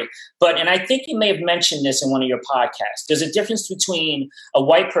story. And I think you may have mentioned this in one of your podcasts. There's a difference between a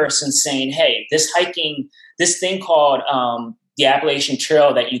white person saying, hey, this thing called the Appalachian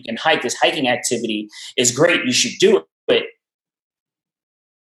Trail that you can hike, this hiking activity is great, you should do it.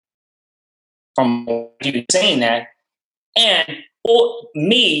 From you saying that, or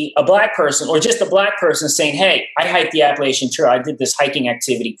me, a Black person, or just a Black person saying, hey, I hiked the Appalachian Trail. I did this hiking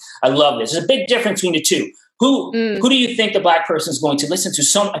activity. I love this. There's a big difference between the two. Who do you think the Black person is going to listen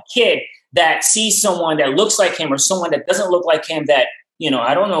to? A kid that sees someone that looks like him or someone that doesn't look like him that,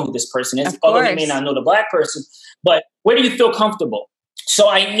 I don't know who this person is, although he may not know the Black person, but where do you feel comfortable? So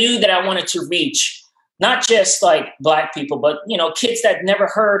I knew that I wanted to reach not just like Black people, but, kids that never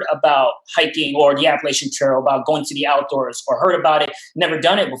heard about hiking or the Appalachian Trail, about going to the outdoors or heard about it, never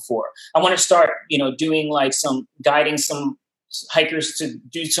done it before. I want to start, doing like guiding some hikers to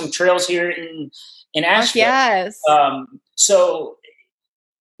do some trails here in Asheville. Yes.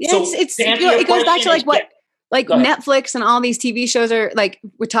 It goes back to like what, Netflix and all these TV shows are like,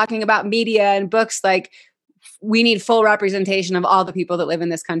 we're talking about media and books, like we need full representation of all the people that live in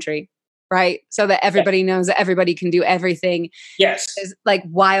this country, right? So that everybody knows that everybody can do everything. Yes. It's like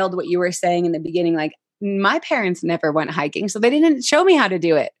wild what you were saying in the beginning. Like my parents never went hiking, so they didn't show me how to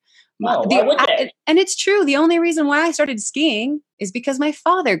do it. Oh, why would they? And it's true. The only reason why I started skiing is because my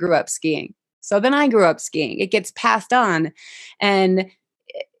father grew up skiing. So then I grew up skiing. It gets passed on. And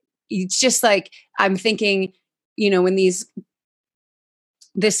it's just like, I'm thinking, when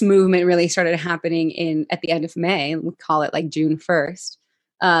this movement really started happening at the end of May, we call it like June 1st,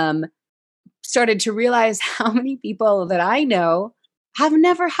 started to realize how many people that I know have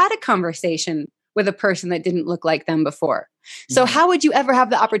never had a conversation with a person that didn't look like them before. So how would you ever have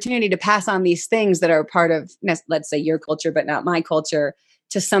the opportunity to pass on these things that are part of, let's say, your culture, but not my culture,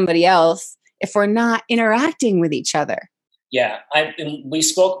 to somebody else if we're not interacting with each other? Yeah, we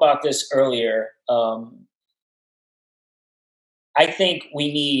spoke about this earlier. I think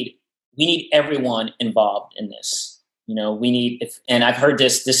we need everyone involved in this. And I've heard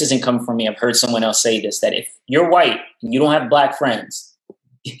this isn't coming from me. I've heard someone else say this, that if you're white and you don't have Black friends,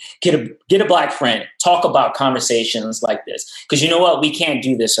 get a Black friend, talk about conversations like this. Because you know what? We can't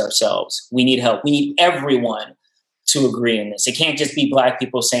do this ourselves. We need help. We need everyone to agree on this. It can't just be Black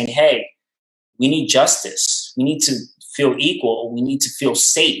people saying, hey, we need justice. We need to feel equal. We need to feel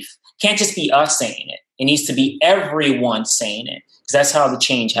safe. It can't just be us saying it. It needs to be everyone saying it, because that's how the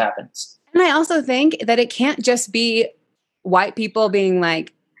change happens. And I also think that it can't just be white people being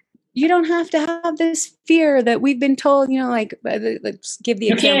like, you don't have to have this fear that we've been told, let's give the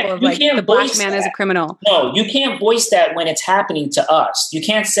example of like the Black man as a criminal. No, you can't voice that when it's happening to us. You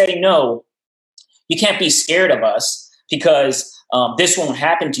can't say, no, you can't be scared of us because this won't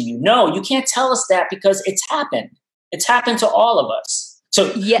happen to you. No, you can't tell us that because it's happened. It's happened to all of us.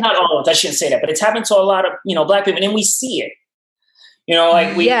 So not all of us, I shouldn't say that, but it's happened to a lot of, Black people, and we see it.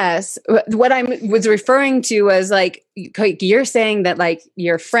 Yes. What I was referring to was like, you're saying that like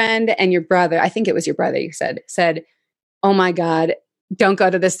your friend and your brother, I think it was your brother, you said, oh my God, don't go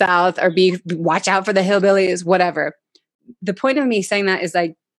to the South, or watch out for the hillbillies, whatever. The point of me saying that is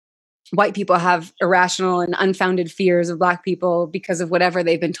like, white people have irrational and unfounded fears of Black people because of whatever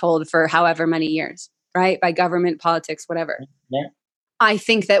they've been told for however many years, right? By government, politics, whatever. Yeah. I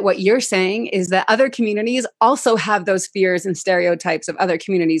think that what you're saying is that other communities also have those fears and stereotypes of other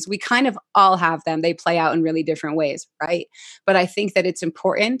communities. We kind of all have them. They play out in really different ways, right? But I think that it's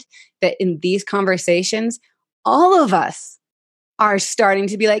important that in these conversations, all of us are starting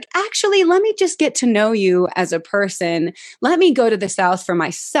to be like, actually, let me just get to know you as a person. Let me go to the South for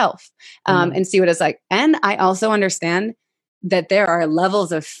myself and see what it's like. And I also understand that there are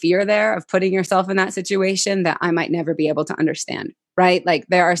levels of fear there of putting yourself in that situation that I might never be able to understand. Right? Like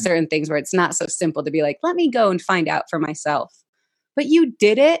there are certain things where it's not so simple to be like, let me go and find out for myself. But you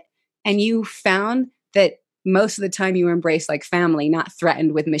did it, and you found that most of the time you embrace like family, not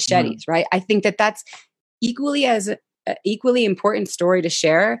threatened with machetes, right? I think that that's equally important story to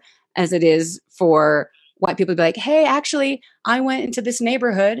share as it is for white people to be like, hey, actually, I went into this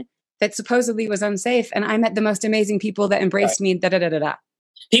neighborhood that supposedly was unsafe, and I met the most amazing people that embraced me, da-da-da-da-da.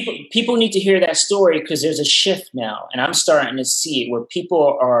 People need to hear that story, because there's a shift now, and I'm starting to see it where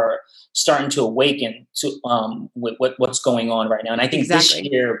people are starting to awaken to with what's going on right now. And I think this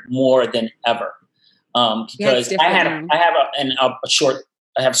year more than ever, because I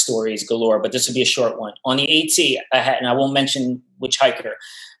have stories galore, but this will be a short one. On the AT, and I won't mention which hiker,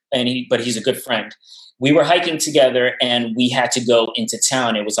 but he's a good friend. We were hiking together, and we had to go into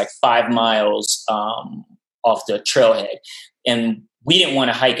town. It was like 5 miles off the trailhead, and we didn't want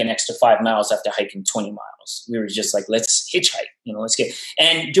to hike an extra 5 miles after hiking 20 miles. We were just like, let's hitchhike, let's get.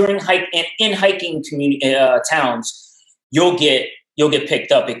 And during in hiking community towns, you'll get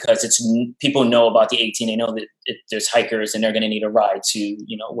picked up because people know about the 18. They know that there's hikers and they're going to need a ride to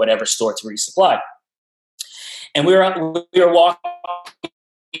whatever store to resupply. And we were walking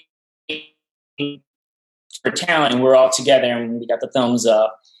for town, and we're all together, and we got the thumbs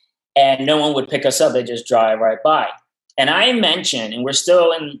up, and no one would pick us up. They just drive right by. And I mentioned, and we're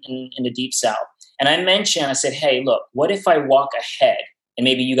still in the Deep South, And I said, hey, look, what if I walk ahead and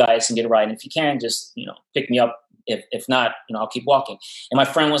maybe you guys can get a ride? And if you can, just, pick me up. If not, I'll keep walking. And my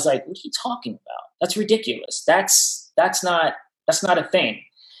friend was like, what are you talking about? That's ridiculous. That's not a thing.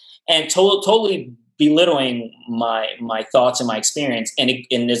 And totally belittling my thoughts and my experience. And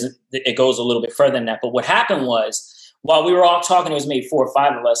it goes a little bit further than that. But what happened was, while we were all talking, it was maybe 4 or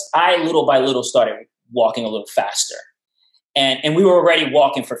 5 of us, I little by little started walking a little faster. And we were already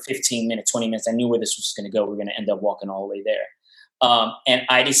walking for 15 minutes, 20 minutes. I knew where this was going to go. We were going to end up walking all the way there. And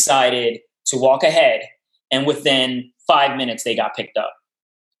I decided to walk ahead. And within 5 minutes, they got picked up.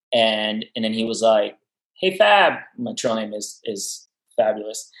 And then he was like, hey, Fab. My trail name is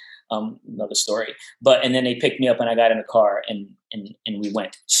Fabulous. Another story. And then they picked me up and I got in a car and we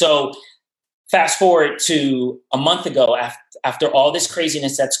went. So fast forward to a month ago, after all this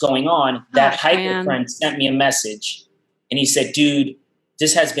craziness that's going on, that hiker friend sent me a message. And he said, dude,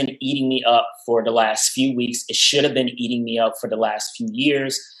 this has been eating me up for the last few weeks. It should have been eating me up for the last few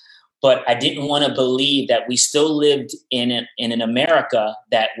years. But I didn't want to believe that we still lived in an America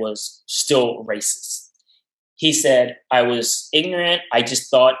that was still racist. He said, I was ignorant. I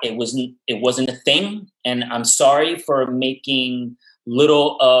just thought it wasn't a thing. And I'm sorry for making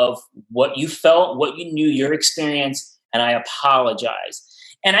little of what you felt, what you knew, your experience. And I apologize.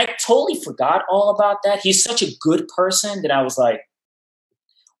 And I totally forgot all about that. He's such a good person that I was like,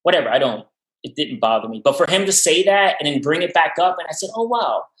 whatever, it didn't bother me. But for him to say that and then bring it back up, and I said, oh,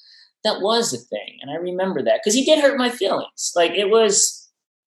 wow, that was a thing. And I remember that because he did hurt my feelings. Like it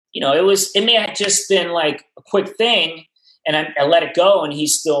may have just been like a quick thing and I let it go and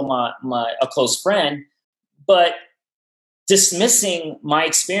he's still a close friend, but dismissing my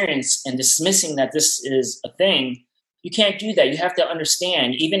experience and dismissing that this is a thing, you can't do that. You have to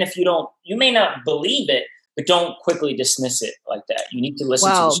understand, even if you may not believe it, but don't quickly dismiss it like that. You need to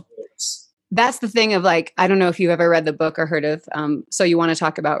listen to the stories. That's the thing of like, I don't know if you've ever read the book or heard of, So You Want to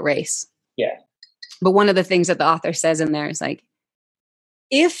Talk About Race. Yeah. But one of the things that the author says in there is like,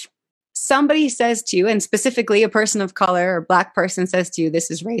 if somebody says to you, and specifically a person of color or Black person says to you, this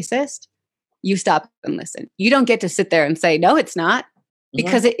is racist, you stop and listen. You don't get to sit there and say, no, it's not,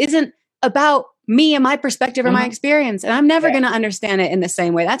 because it isn't about me and my perspective or my experience. And I'm never going to understand it in the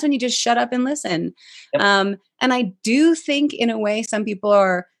same way. That's when you just shut up and listen. Yep. And I do think in a way, some people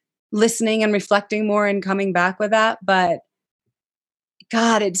are listening and reflecting more and coming back with that. But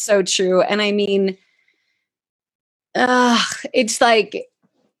God, it's so true. And I mean, it's like,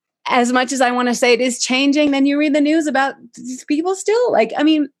 as much as I want to say it is changing, then you read the news about these people still like, I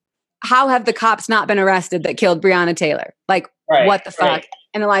mean, how have the cops not been arrested that killed Breonna Taylor? Like, what the fuck?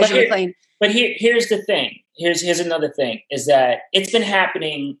 And Elijah McClain. But here's the thing. Here's another thing is that it's been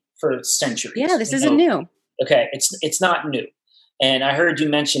happening for centuries. Yeah, this isn't new. Okay, it's not new. And I heard you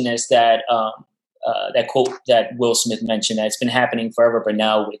mention this, that quote that Will Smith mentioned, that it's been happening forever, but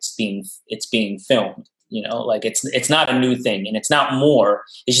now it's being filmed. Like it's not a new thing, and it's not more.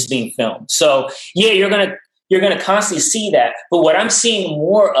 It's just being filmed. So yeah, you're gonna constantly see that. But what I'm seeing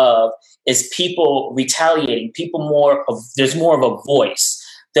more of is people retaliating. There's more of a voice.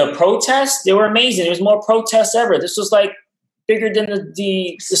 The protests, they were amazing. There was more protests ever. This was like bigger than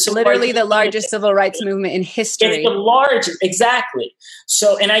the literally the largest civil rights movement in history. It's the largest, exactly.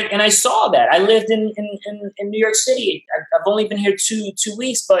 So, and I saw that. I lived in New York City. I've only been here two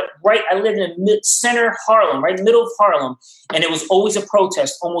weeks, but I lived in center Harlem, right in the middle of Harlem, and it was always a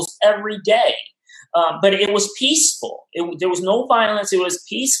protest almost every day. But it was peaceful. There was no violence. It was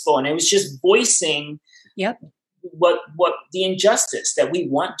peaceful, and it was just voicing. Yep. What the injustice, that we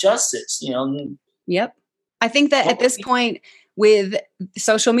want justice. Yep. I think that at this point, with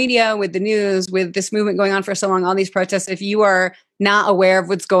social media, with the news, with this movement going on for so long, all these protests, if you are not aware of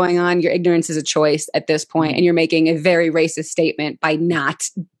what's going on, your ignorance is a choice at this point, and you're making a very racist statement by not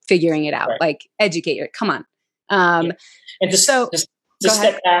figuring it out. Right. Like, educate your, come on. And to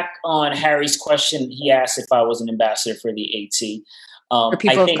step back on Harry's question, he asked if I was an ambassador for the AT. For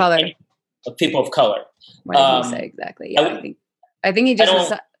people of color. People of color. What did he say exactly? Yeah, I think he just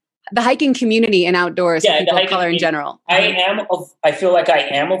was the hiking community and outdoors, people of color in general. I feel like I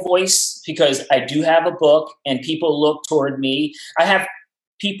am a voice because I do have a book and people look toward me. I have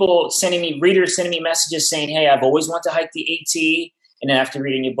readers sending me messages saying, hey, I've always wanted to hike the AT. And then after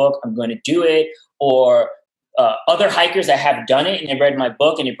reading your book, I'm going to do it. Or other hikers that have done it and they read my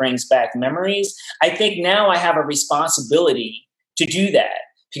book and it brings back memories. I think now I have a responsibility to do that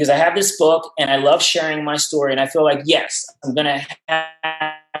because I have this book and I love sharing my story. And I feel like, yes, I'm going to have.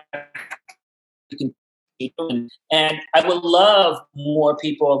 And I would love more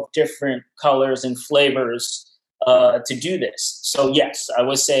people of different colors and flavors to do this. So yes, I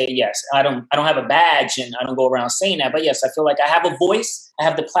would say yes. I don't have a badge and I don't go around saying that, but yes, I feel like I have a voice, I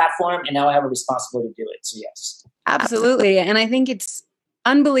have the platform, and now I have a responsibility to do it. So yes. Absolutely. And I think it's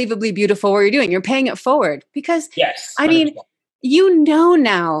unbelievably beautiful what you're doing. You're paying it forward because yes, I mean, you know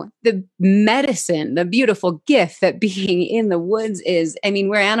now the medicine, the beautiful gift that being in the woods is. I mean,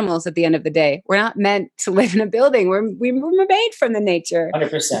 we're animals at the end of the day. We're not meant to live in a building. We're made from the nature.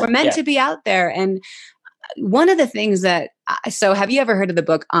 100%. We're meant to be out there. And one of the things that, so have you ever heard of the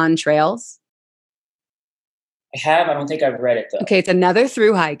book On Trails? I have. I don't think I've read it though. Okay. It's another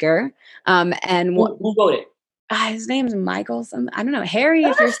through hiker. And who wrote it? His name's Michael. I don't know. Harry,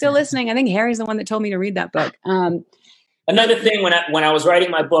 if you're still listening, I think Harry's the one that told me to read that book. Another thing, when I was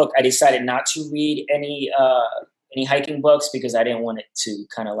writing my book, I decided not to read any hiking books because I didn't want it to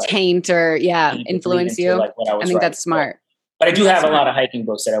kind of like taint or influence you. Like what I think that's smart. But I do have a lot of hiking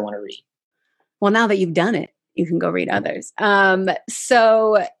books that I want to read. Well, now that you've done it, you can go read others.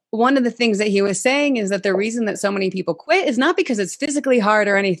 So one of the things that he was saying is that the reason that so many people quit is not because it's physically hard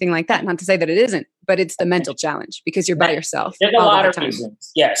or anything like that. Not to say that it isn't, but it's the mental challenge because you're by yourself. There's a lot of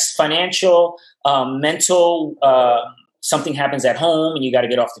reasons. Yes. Financial, mental, something happens at home and you got to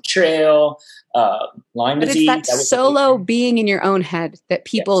get off the trail. Lyme disease. It's that solo being in your own head that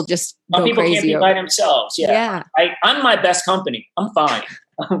people just Some go people crazy can't be over. by themselves. Yeah. I'm my best company. I'm fine.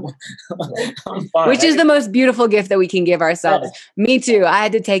 I'm fine. Which is the most beautiful gift that we can give ourselves. Yeah. Me too. I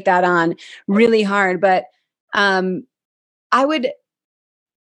had to take that on really hard, but I would,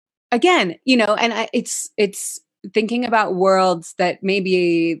 again, and it's thinking about worlds that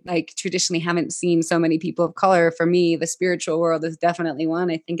maybe like traditionally haven't seen so many people of color. For me, the spiritual world is definitely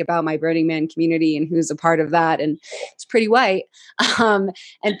one. I think about my Burning Man community and who's a part of that, and it's pretty white. And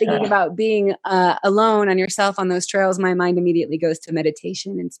thinking about being alone on yourself on those trails, my mind immediately goes to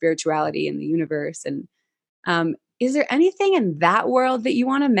meditation and spirituality and the universe. And is there anything in that world that you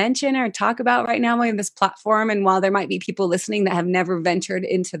want to mention or talk about right now on this platform? And while there might be people listening that have never ventured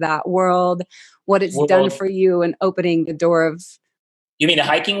into that world, what it's done for you and opening the door of... You mean the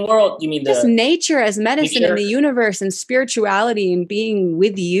hiking world? You mean just nature as medicine in the universe and spirituality and being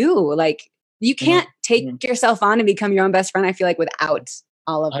with you? Like you can't take yourself on and become your own best friend, I feel like, without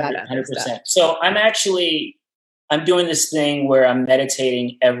all of that. 100%. So I'm doing this thing where I'm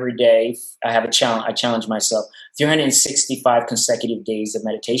meditating every day. I have a challenge. I challenge myself 365 consecutive days of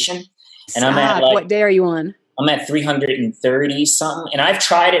meditation. And I'm at what day are you on? I'm at 330 something. And I've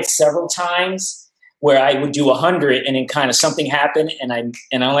tried it several times where I would do 100 and then kind of something happened. And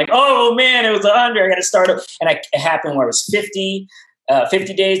I'm like, oh man, it was 100. I got to start up. And it happened where it was 50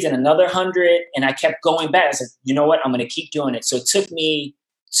 days and another 100. And I kept going back. I said, you know what? I'm going to keep doing it. So it took me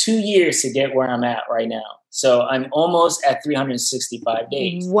 2 years to get where I'm at right now. So I'm almost at 365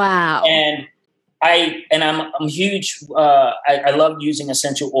 days. Wow. And I'm huge. I love using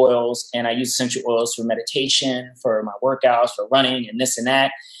essential oils, and I use essential oils for meditation, for my workouts, for running, and this and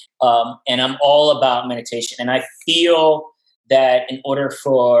that. And I'm all about meditation. And I feel that in order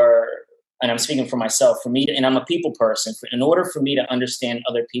for, and I'm speaking for myself, for me to, and I'm a people person, in order for me to understand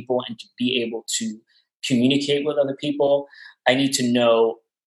other people and to be able to communicate with other people, I need to know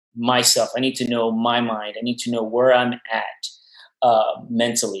myself. I need to know my mind. I need to know where I'm at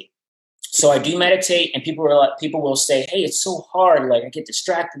mentally. So I do meditate, and people will say, hey, it's so hard. Like I get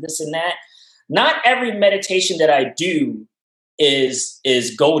distracted, this and that. Not every meditation that I do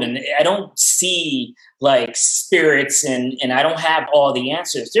is golden. I don't see like spirits and I don't have all the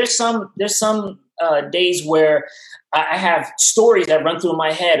answers. There's some days where I have stories that run through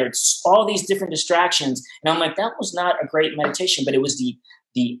my head or all these different distractions. And I'm like, that was not a great meditation, but it was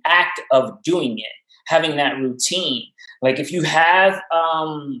the act of doing it, having that routine. Like if you have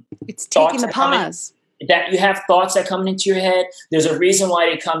it's taking the pause. That you have thoughts that come into your head, there's a reason why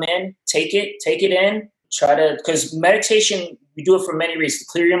they come in. Take it in. Because meditation, we do it for many reasons: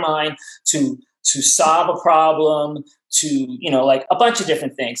 to clear your mind, to solve a problem, to like a bunch of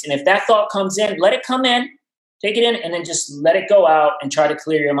different things. And if that thought comes in, let it come in, take it in, and then just let it go out and try to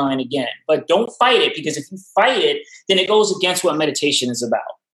clear your mind again. But don't fight it, because if you fight it, then it goes against what meditation is about.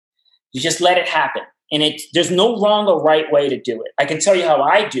 You just let it happen. And there's no wrong or right way to do it. I can tell you how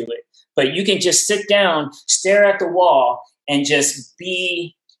I do it, but you can just sit down, stare at the wall, and just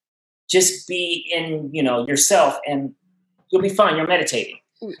be in, yourself, and you'll be fine. You're meditating.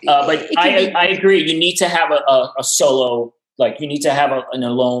 But I agree. You need to have a solo, like you need to have an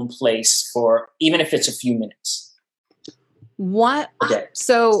alone place for, even if it's a few minutes. What? Okay.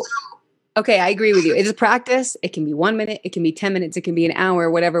 So, okay, I agree with you. It is a practice. It can be 1 minute. It can be 10 minutes. It can be an hour,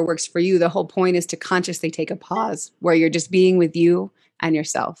 whatever works for you. The whole point is to consciously take a pause where you're just being with you and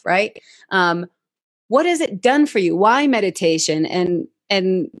yourself, right? what has it done for you? Why meditation?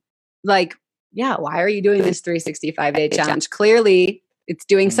 And like, yeah, why are you doing this 365-day challenge? Clearly, it's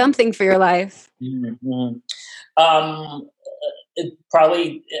doing something for your life. Mm-hmm.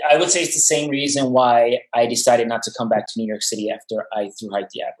 Probably, I would say it's the same reason why I decided not to come back to New York City after I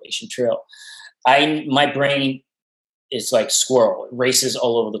thru-hiked the Appalachian Trail. My brain is like squirrel. It races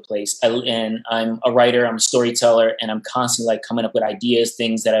all over the place. And I'm a writer, I'm a storyteller, and I'm constantly like coming up with ideas,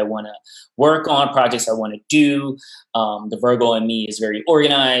 things that I want to work on, projects I want to do. The Virgo in me is very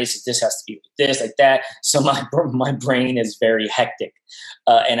organized. This has to be this, like that. So my brain is very hectic.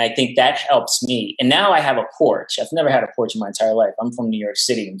 And I think that helps me. And now I have a porch. I've never had a porch in my entire life. I'm from New York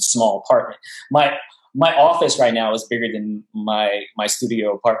City in a small apartment. My office right now is bigger than my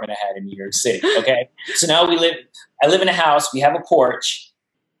studio apartment I had in New York City. Okay. So now I live in a house. We have a porch.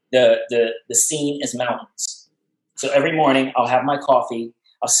 The scene is mountains. So every morning I'll have my coffee.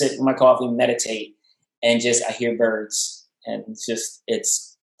 I'll sit with my coffee, meditate, and I hear birds, and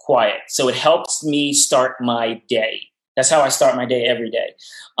it's quiet. So it helps me start my day. That's how I start my day every day.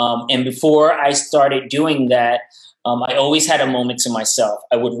 And before I started doing that, I always had a moment to myself.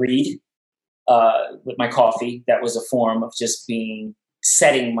 I would read with my coffee. That was a form of just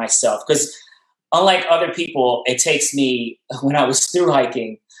setting myself. Because unlike other people, it takes me, when I was through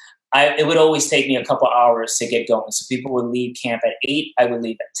hiking, it would always take me a couple hours to get going. So people would leave camp at 8, I would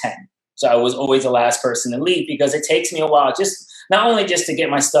leave at 10. So I was always the last person to leave because it takes me a while, not only just to get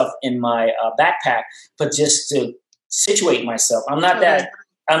my stuff in my backpack, but just to situate myself. I'm not that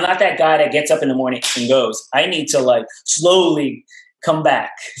guy that gets up in the morning and goes. I need to like slowly come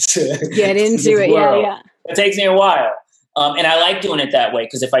back to get into it. world. Yeah. It takes me a while. And I like doing it that way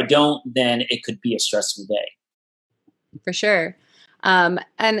because if I don't, then it could be a stressful day. For sure. And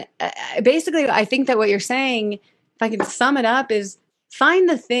basically, I think that what you're saying, if I can sum it up, is find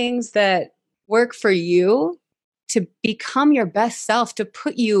the things that work for you to become your best self, to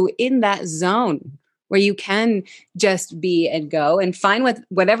put you in that zone where you can just be and go, and find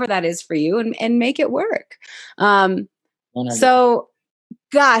whatever that is for you and make it work. So,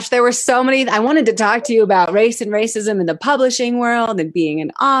 gosh, there were so many. I wanted to talk to you about race and racism in the publishing world and being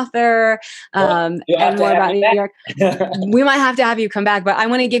an author, and more about New York. We might have to have you come back, but I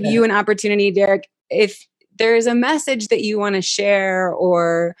want to give you an opportunity, Derek. If there is a message that you want to share,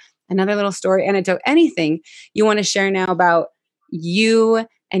 or another little story, anecdote, anything you want to share now about you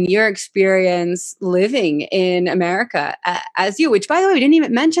and your experience living in America as you, which, by the way, we didn't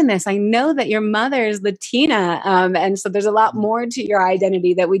even mention this. I know that your mother is Latina. And so there's a lot more to your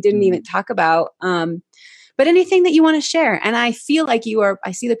identity that we didn't even talk about. But anything that you want to share. And I feel like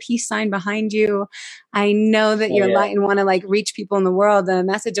I see the peace sign behind you. I know that you're light and want to like reach people in the world. The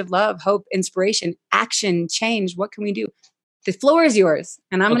message of love, hope, inspiration, action, change. What can we do? The floor is yours.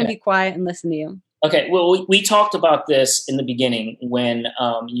 And I'm going to be quiet and listen to you. Okay, well, we talked about this in the beginning when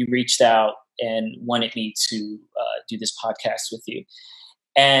you reached out and wanted me to do this podcast with you.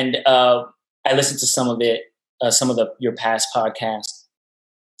 And I listened to some of it, your past podcasts.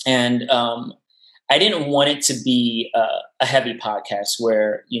 And I didn't want it to be a heavy podcast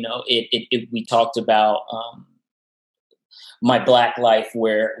where, we talked about my Black life,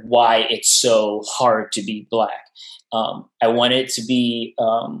 why it's so hard to be Black. I want it to be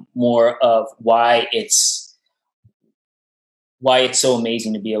more of why it's so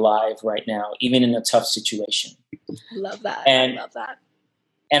amazing to be alive right now, even in a tough situation. Love that. And love that.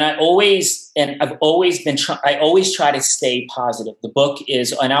 And I always try to stay positive. The book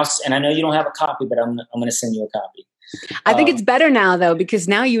is, and I know you don't have a copy, but I'm going to send you a copy. I think it's better now though, because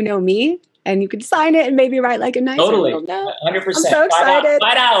now you know me. And you could sign it and maybe write like a nice totally 100%. I'm so excited.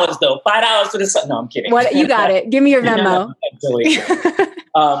 $5 though. $5 for the no, I'm kidding. What you got it? Give me your Venmo.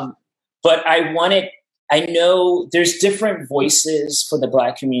 But I know there's different voices for the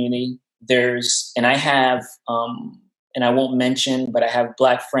Black community. And I have and I won't mention, but I have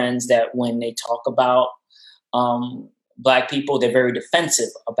Black friends that when they talk about Black people, they're very defensive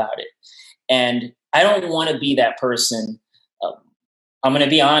about it. And I don't want to be that person. I'm going to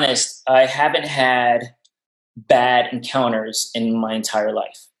be honest, I haven't had bad encounters in my entire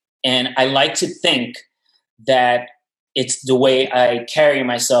life. And I like to think that it's the way I carry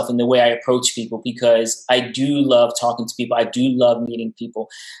myself and the way I approach people, because I do love talking to people. I do love meeting people.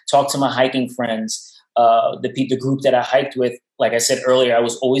 Talk to my hiking friends, the group that I hiked with. Like I said earlier, I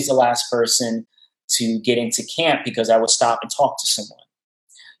was always the last person to get into camp because I would stop and talk to someone.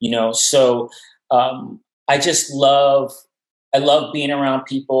 So I just love being around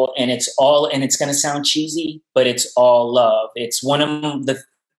people, and it's going to sound cheesy, but it's all love. It's one of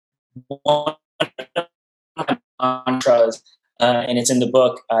my mantras and it's in the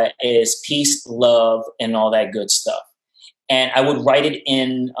book, is peace, love, and all that good stuff. And I would write it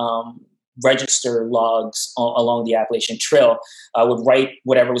in register logs along the Appalachian Trail. I would write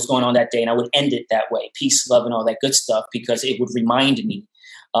whatever was going on that day, and I would end it that way: peace, love, and all that good stuff, because it would remind me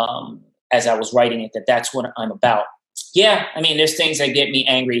as I was writing it that that's what I'm about. Yeah, I mean, there's things that get me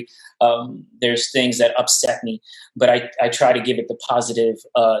angry. There's things that upset me, but I try to give it the positive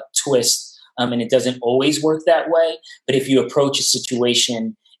twist. And it doesn't always work that way. But if you approach a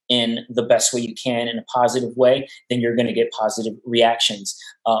situation in the best way you can, in a positive way, then you're going to get positive reactions.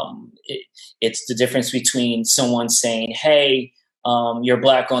 It's the difference between someone saying, hey, you're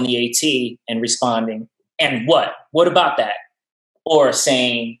black on the AT, and responding, and what? What about that? Or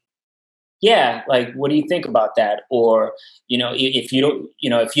saying, yeah, like, what do you think about that? Or, if you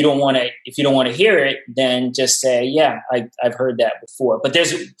don't want to hear it, then just say, yeah, I've heard that before. But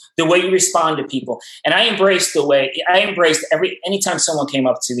there's the way you respond to people. And I embraced anytime someone came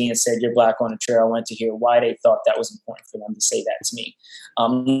up to me and said, you're black on the trail, I wanted to hear why they thought that was important for them to say that to me.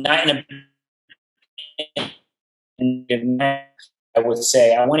 I would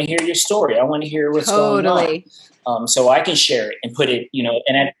say, I want to hear your story. I want to hear what's going on. So I can share it and put it,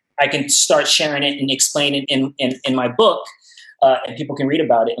 and I can start sharing it and explain it in my book, and people can read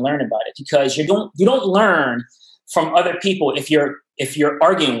about it and learn about it, because you don't learn from other people if you're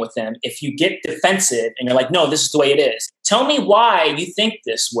arguing with them. If you get defensive and you're like, no, this is the way it is. Tell me why you think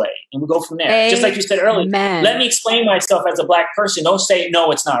this way, and we go from there. Amen. Just like you said earlier, let me explain myself as a black person. Don't say,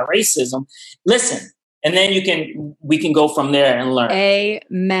 no, it's not racism. Listen. And then we can go from there and learn.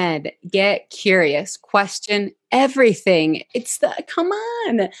 Amen. Get curious. Question everything. Come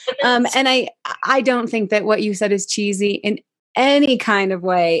on. And I don't think that what you said is cheesy in any kind of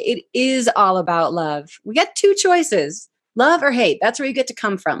way. It is all about love. We got two choices: love or hate. That's where you get to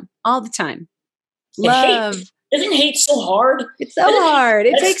come from all the time. Love. Isn't hate so hard? It's so hard.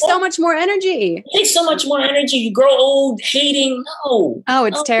 It takes so much more energy. It takes so much more energy. You grow old hating. No. Oh,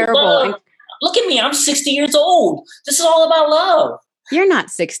 it's terrible. Look at me. I'm 60 years old. This is all about love. You're not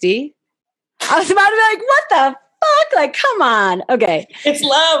 60. I was about to be like, what the fuck? Like, come on. Okay. It's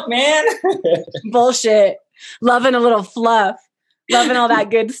love, man. Bullshit. Loving a little fluff. Loving all that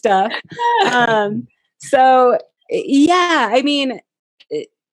good stuff. So, yeah, I mean,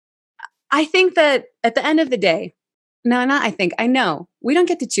 I think that at the end of the day, I know we don't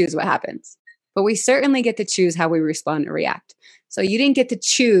get to choose what happens, but we certainly get to choose how we respond and react. So you didn't get to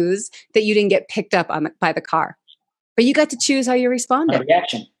choose that you didn't get picked up by the car, but you got to choose how you responded.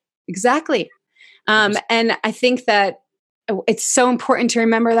 Reaction. Exactly. And I think that it's so important to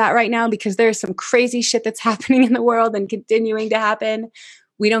remember that right now, because there's some crazy shit that's happening in the world and continuing to happen.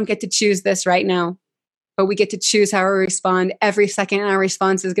 We don't get to choose this right now, but we get to choose how we respond every second. And our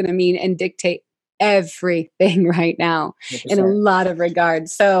response is going to mean and dictate everything right now 100%. In a lot of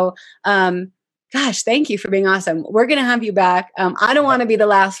regards. So, gosh, thank you for being awesome. We're going to have you back. I don't want to be the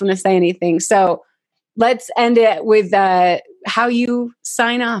last one to say anything. So let's end it with how you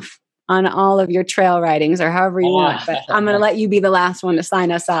sign off on all of your trail writings, or however you want. But I'm going to let you be the last one to sign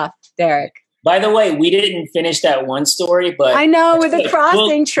us off, Derek. By the way, we didn't finish that one story, but I know with the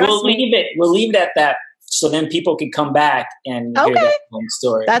crossing, we'll leave it at that. So then people can come back and hear that one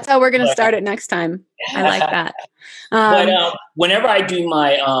story. That's how we're going to start it next time. I like that. But whenever I do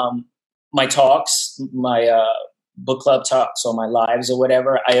my talks, my book club talks, or my lives or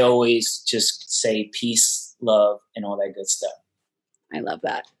whatever, I always just say peace, love, and all that good stuff. I love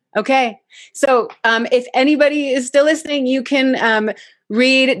that. Okay. So if anybody is still listening, you can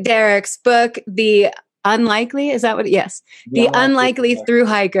read Derek's book, The Unlikely. Is that what? Yes. The Unlikely Thru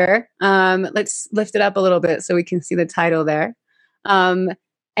Hiker. Let's lift it up a little bit so we can see the title there.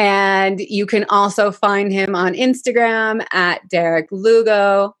 And you can also find him on Instagram at Derek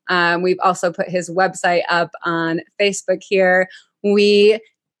Lugo. We've also put his website up on Facebook here.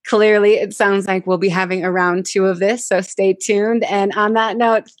 It sounds like we'll be having a round 2 of this, so stay tuned. And on that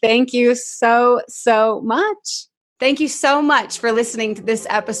note, thank you so, so much. Thank you so much for listening to this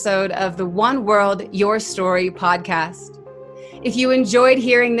episode of the One World, Your Story podcast. If you enjoyed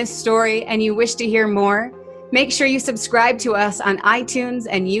hearing this story and you wish to hear more, make sure you subscribe to us on iTunes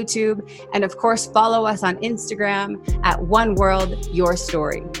and YouTube, and of course, follow us on Instagram at One World, Your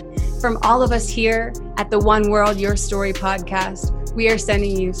Story. From all of us here at the One World, Your Story podcast, we are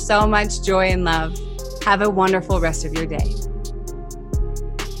sending you so much joy and love. Have a wonderful rest of your day.